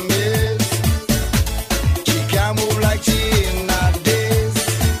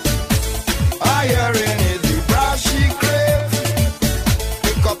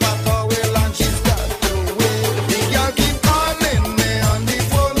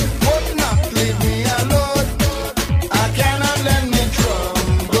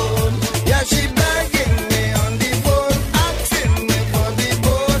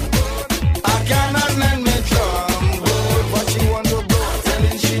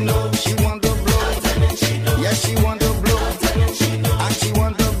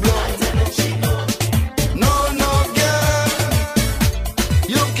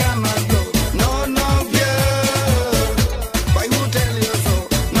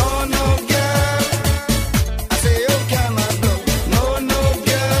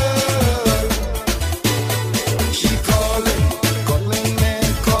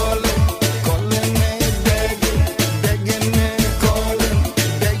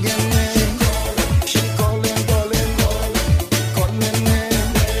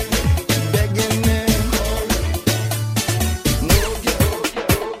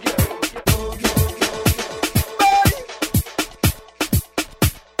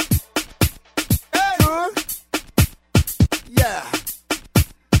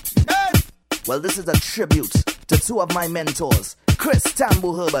Well, this is a tribute to two of my mentors, Chris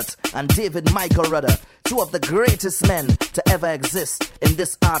Tambu Herbert and David Michael Rudder, two of the greatest men to ever exist in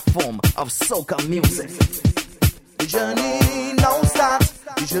this art form of soca music. The journey no start,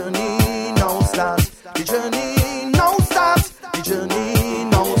 the journey no start, the journey no start, the journey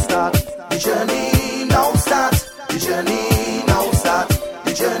no start, the journey no start, the journey no start,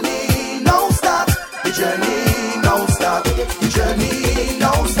 the journey no start, the journey no start, the journey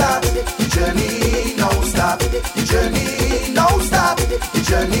no start, the journey no start, the journey no start, the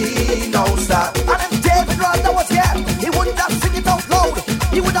journey no start. And if David Rudder was here, he wouldn't have sing it out loud.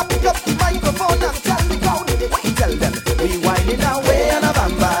 He would have picked up the microphone and tell the crowd. What you tell them? We winding away on a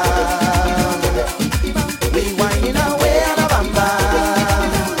bam bam. We winding away on a bam bam.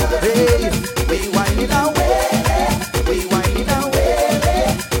 Hey, we winding away. We winding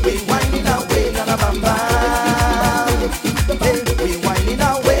away. We winding away on a bam bam. Hey, we winding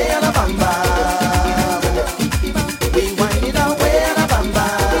away on a bam bam. We winding away on a bam bam.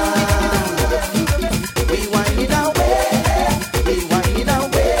 We winding away. We winding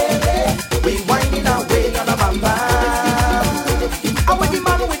away. We winding away on a bam bam. And when the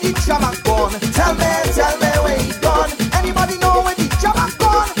man with the jam gone, tell me where he gone. Anybody know where the jam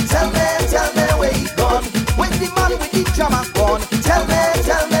gone? Tell me where he gone. When the man with the jam gone, tell me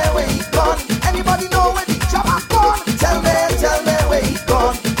where he gone. Anybody know where the jam gone? Tell me where he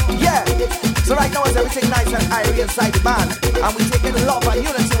gone. Yeah. So right now is everything nice and airy inside the band, and we taking love and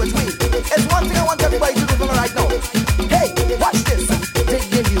unity with we. It's one thing I want everybody to do for me right now. Hey, watch this. Dig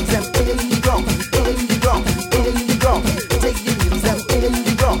the heels them in the ground, in the ground, in the ground. Dig the heels them in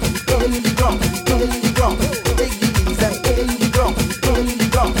the ground, in the ground, in the ground. Dig the heels them in the ground, in the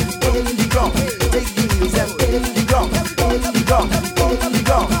ground, in the ground. Dig the heels them in the ground, in the ground, in the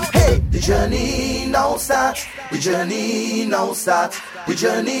ground. Hey, the journey no start, the journey no start, the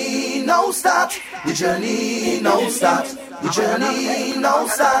journey no start, the journey no start, the journey no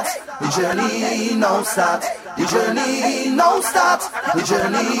start, the journey no start, the journey no start, the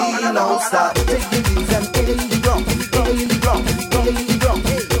journey no start. Take the heels them in the ground, in the ground, in the ground.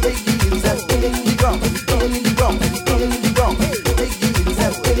 Take the heels them in the ground, in the ground, in the ground. Take the heels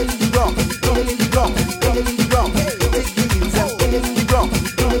them in the ground, in the ground, in the ground. Take the heels them in the ground,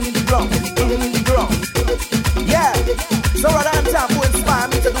 in the ground, in the ground. Yeah. So rather than time to inspire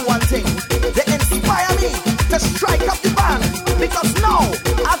me to do one thing, they inspire me to strike up the band. Because now,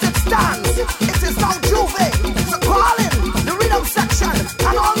 as it stands, it is now Juve. So call in the rhythm section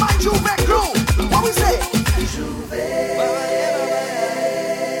and all my Juve crew. What we say? Juve.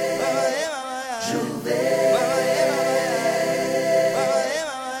 Juve.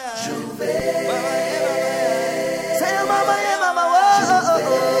 Juve. Say mama, yeah mama, whoa.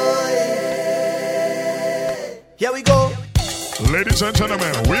 Here we go. Ladies and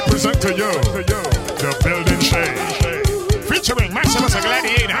gentlemen, we present to you the Building Shade, featuring Maximus a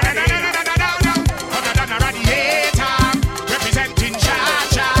Gladiator. Hotter than a radiator, representing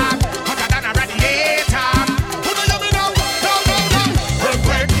Jaja. Hotter than a radiator. Who do you mean now? No.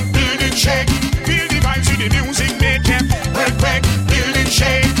 Earthquake, building shake. Feel the vibes with the music make them. Earthquake, building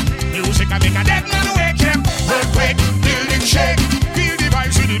shake. Music can make a dead man wake them. Earthquake, building shake. Feel the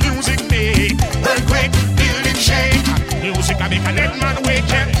vibes with the music make. Earthquake, building shake. Music can make a dead man wake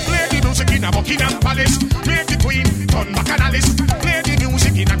them. Play the music in a Buckingham Palace. Make the Queen turn back an Alice. Play the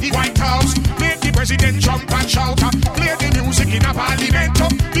music in a the White House. Make the President jump and shout. Play the music in a Parliament.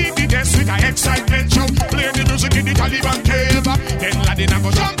 Beat the desk with a excitement show. Play the music in the Taliban cave. Then Laden a go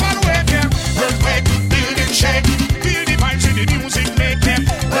jump and wake them. Earthquake, building shake. Feel the vibes with the music make them.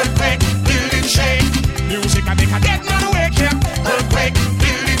 Earthquake, building shake. Music can make a dead man wake them. Earthquake,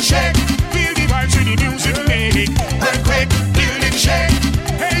 building shake. Feel the vibes with the music make. Earthquake, building shake.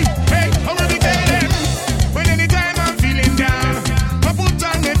 Hey, how will we tell them? When anytime I'm feeling down, I put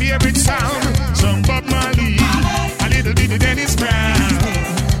on my favorite sound. Some Bob Marley, a little bit of Dennis Brown.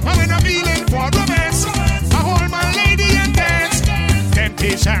 And when I'm feeling for romance, I hold my lady and dance.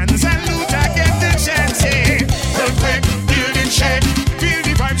 Temptations and Luther get the chance. Earthquake, building shake. Feel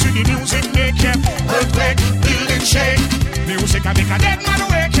the vibes with the music make ya. Earthquake, building shake. Music can make a dead man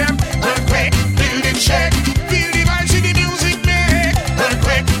wake ya. Earthquake, building shake. Feel the vibes with the music make.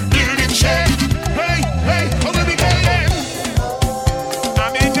 Earthquake, building shake. Hey, how do we get them?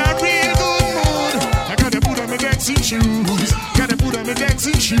 I'm in a real good mood. I gotta put on my dancing shoes. Gotta put on my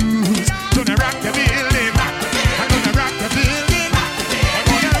dancing shoes. Gonna rock the building. I'm gonna rock the building. I'm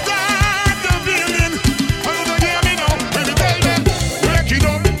gonna rock the building. I'm gonna hear me now. Let me tell them. Break it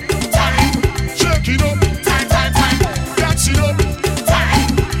up, time. Shake it up, time. Dance it up,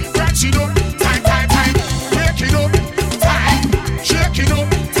 time. Dance it up, time. Break it up, time. Shake it up,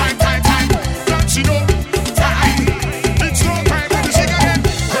 time.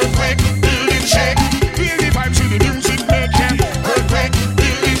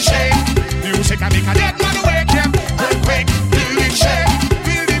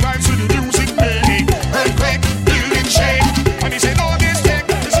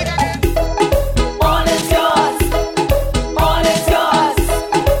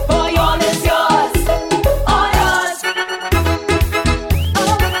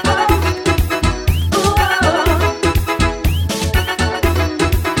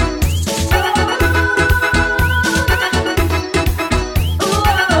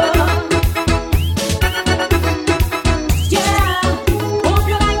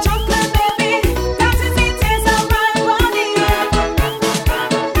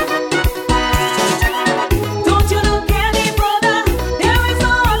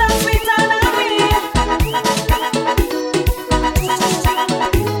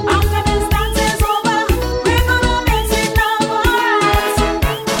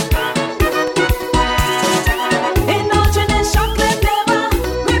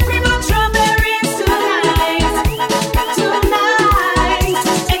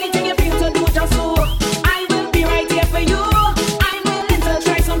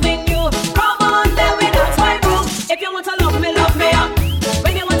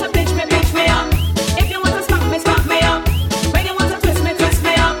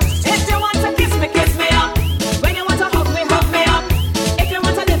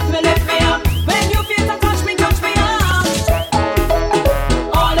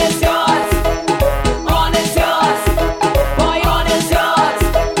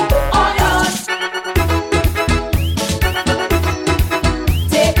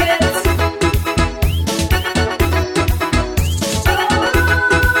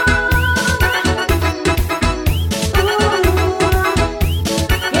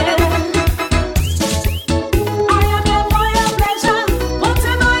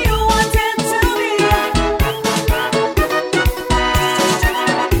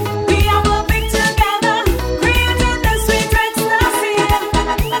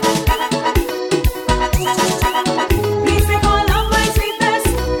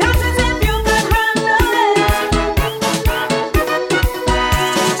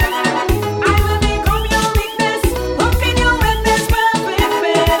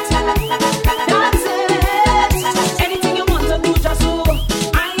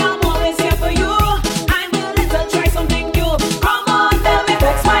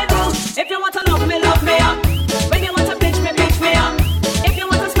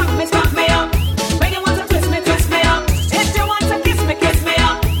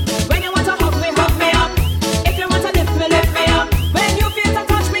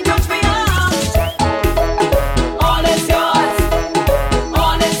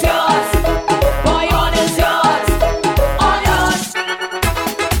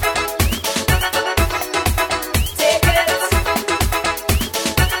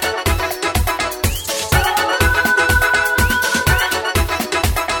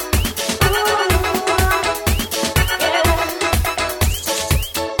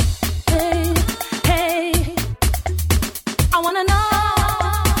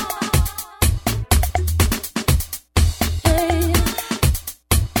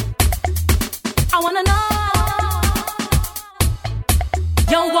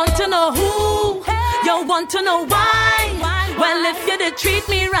 You want to know who? You want to know why? Well, if you did treat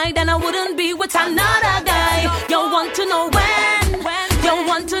me right, then I wouldn't be with another guy. You want to know when? You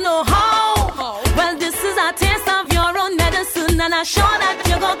want to know how? Well, this is a taste of your own medicine, and I'm sure that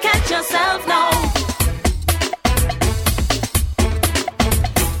you're gonna catch yourself now.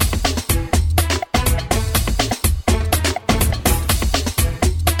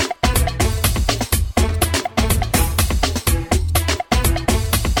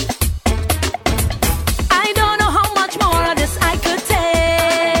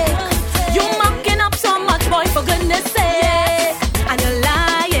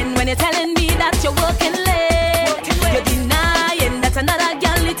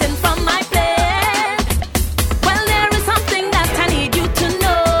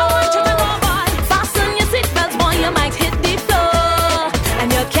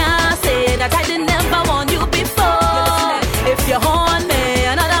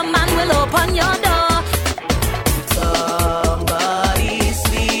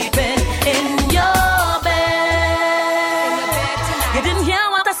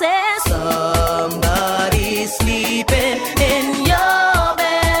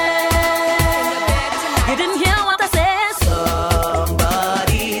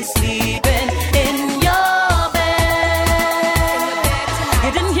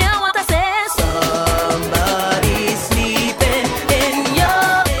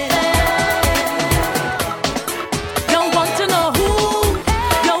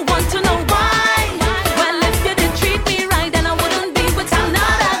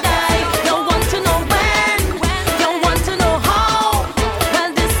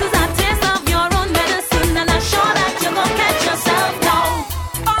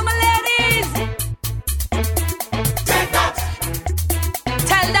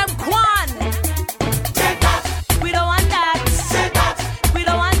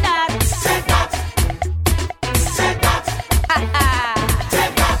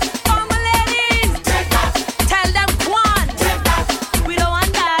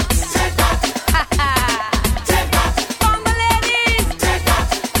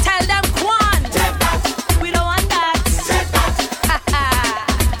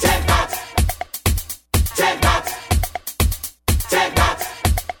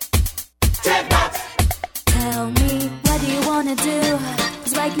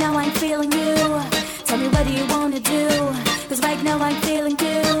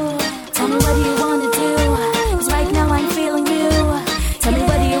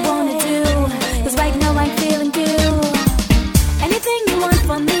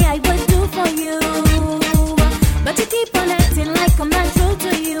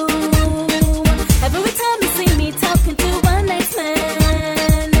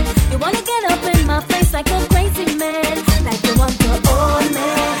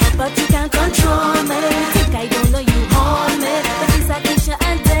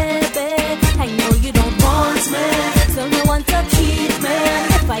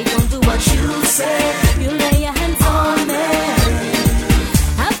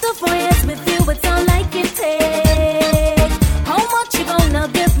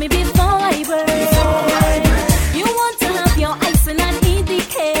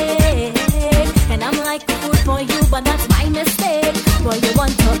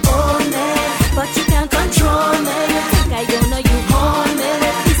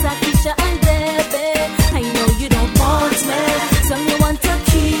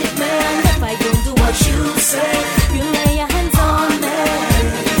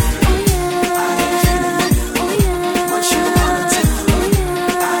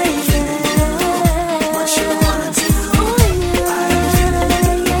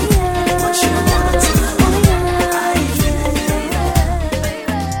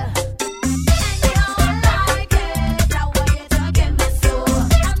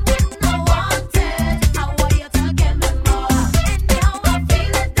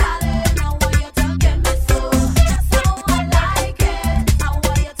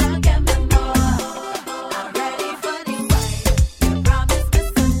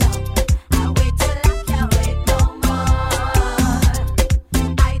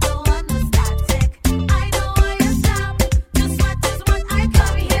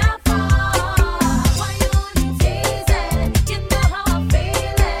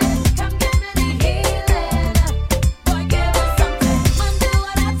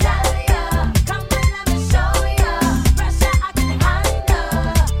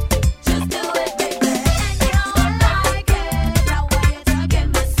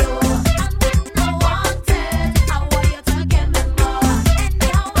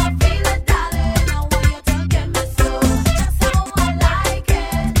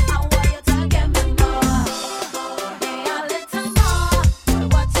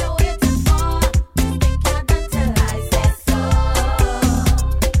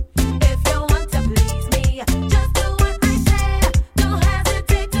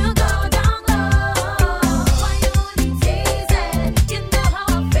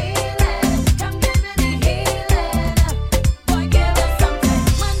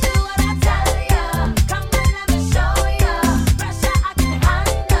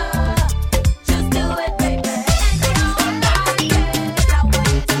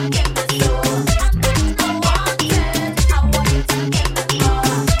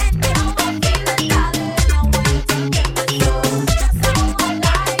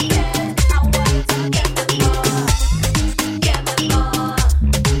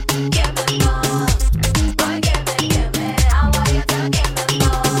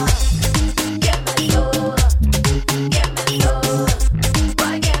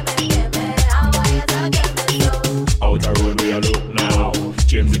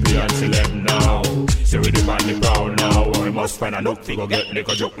 find a nook to go get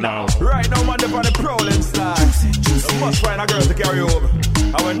liquor joke now. Right now, man, they're on the prowling side. You must find a girl to carry over.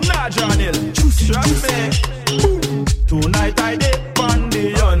 I will not John Hill. Trust me. Tonight I dip on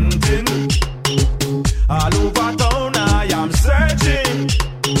the hunting. All over town I am searching.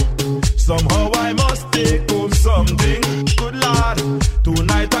 Somehow I must take home something. Good lord.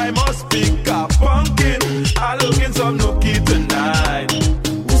 Tonight I must pick a pumpkin. I looking some nookie tonight.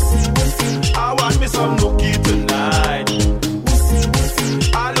 I want me some nookie tonight.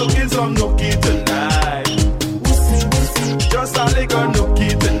 I looking some nookie tonight. Just a little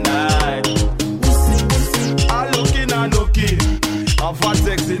nookie tonight. I looking a nookie. I'm fat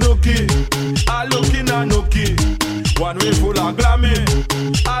sexy nookie. I looking a nookie. One way full of glammy.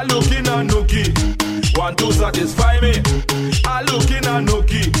 I looking a nookie. One to satisfy me. I looking a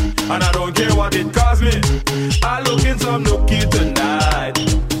nookie. And I don't care what it costs me. I looking some nookie tonight.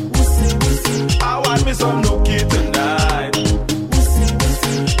 I want me some nookie tonight.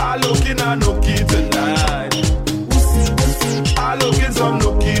 I looking a nookie tonight. I looking some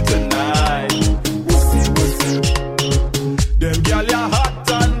nookie tonight. Them gyal ya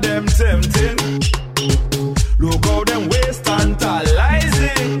hot and them tempting. Look how them waist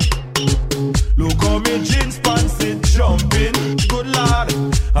tantalizing. Look how me jeans pants it jumping. Good lord,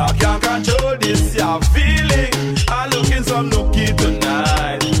 I can't control this ya feeling. I looking some nookie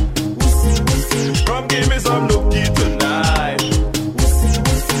tonight. Come give me some nookie tonight.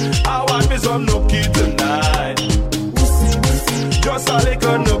 I want me some nookie tonight. Just a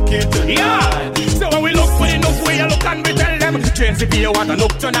little nookie tonight. Yeah. So when we look and we tell them, James, if you want to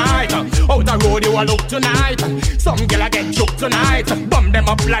look tonight, out the road you want to look tonight. Some girl get shook tonight. Bum them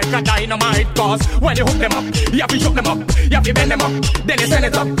up like a dynamite. Cause when you hook them up, you have to shook them up, you have to bend them up, then you send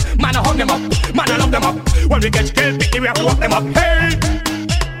it up. Man, I hug them up, man, I love them up. When we get killed, we have to walk them up. Hey!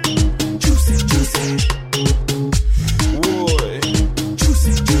 Juicy, juicy. Boy.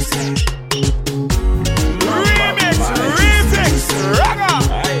 Juicy, juicy. Remix, Ragga,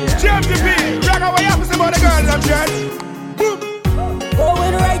 James P, Ragga, what you have to say about the girls, I'm sure?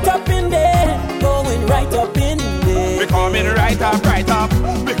 Going right up in there, going right up in there. We coming right up,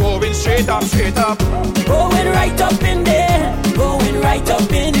 we going straight up, Going right up in there, going right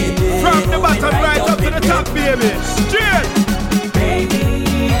up in there. from the bottom right up to the top, baby. Straight. Baby,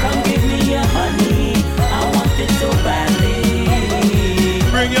 come give me your honey, I want it so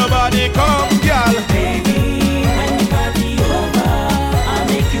badly. Bring your body, come, girl. Baby, when you party over, I'll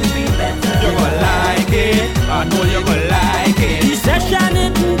make you be better. You gon' like it, I know you gon' like it. The session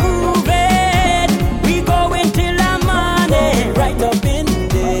isn't grooving, we going till the morning. Right up in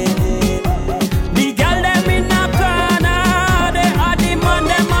there. The girl them in the corner, they are the man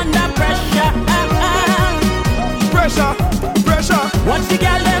them under pressure. Pressure. Once the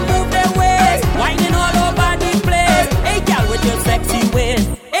girl them move their waist, whining all over the place. Hey girl with your sexy waist,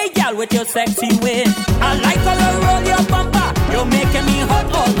 hey girl with your sexy waist. I like how you roll your bumper, you're making me hot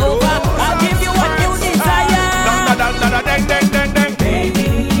all over. I'll give you what you desire. Dang. Baby,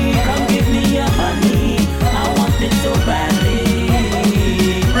 come give me your honey, I want it so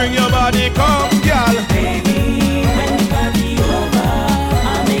badly. Bring your body, come, girl. Baby, when the party over,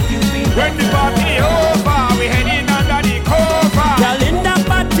 I'll make you be better. When the party over, we heading under the cover. Girl in the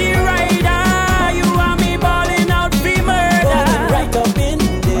party rider, you and me balling out for murder. Right up in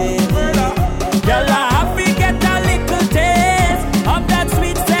there. Girl, I have to get a little taste of that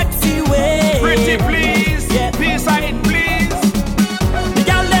sweet, sexy way. Pretty please, Yeah. peace I please. The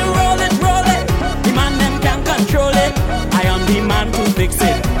girl them roll it. The man them can control it. I am the man to fix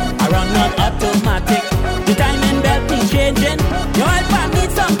it. I run on automatic. The timing belt be changing. Your helper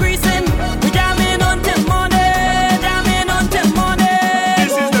needs some greasing. We jamming until morning.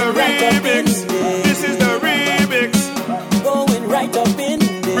 This is the remix. This is the remix. Going right up in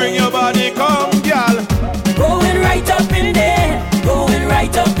there. Bring your body, come, girl. Going right up in there. Going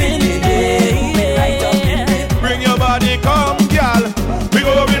right up in there. Right up in there. Bring your body, come, girl. We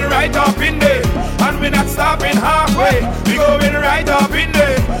going right up in there, and we not stopping halfway. We going right up in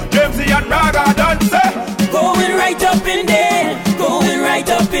there. Jamesy and Ragga done say. Going right up in there. Going right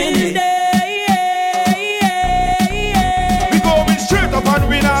up in there. We going straight up and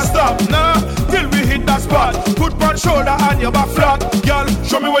we not stop, nah. Till we hit that spot. Put one shoulder and your back flat, girl.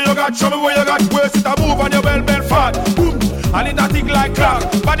 Show me where you got. Waist it a move and your bell fat. Boom, and it a tick like clock.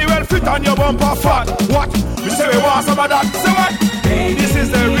 Body well fit and your bumper fat. What? We say we want some of that. Say what? This is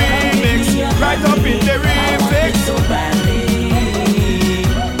the remix. Right up in the remix. So badly.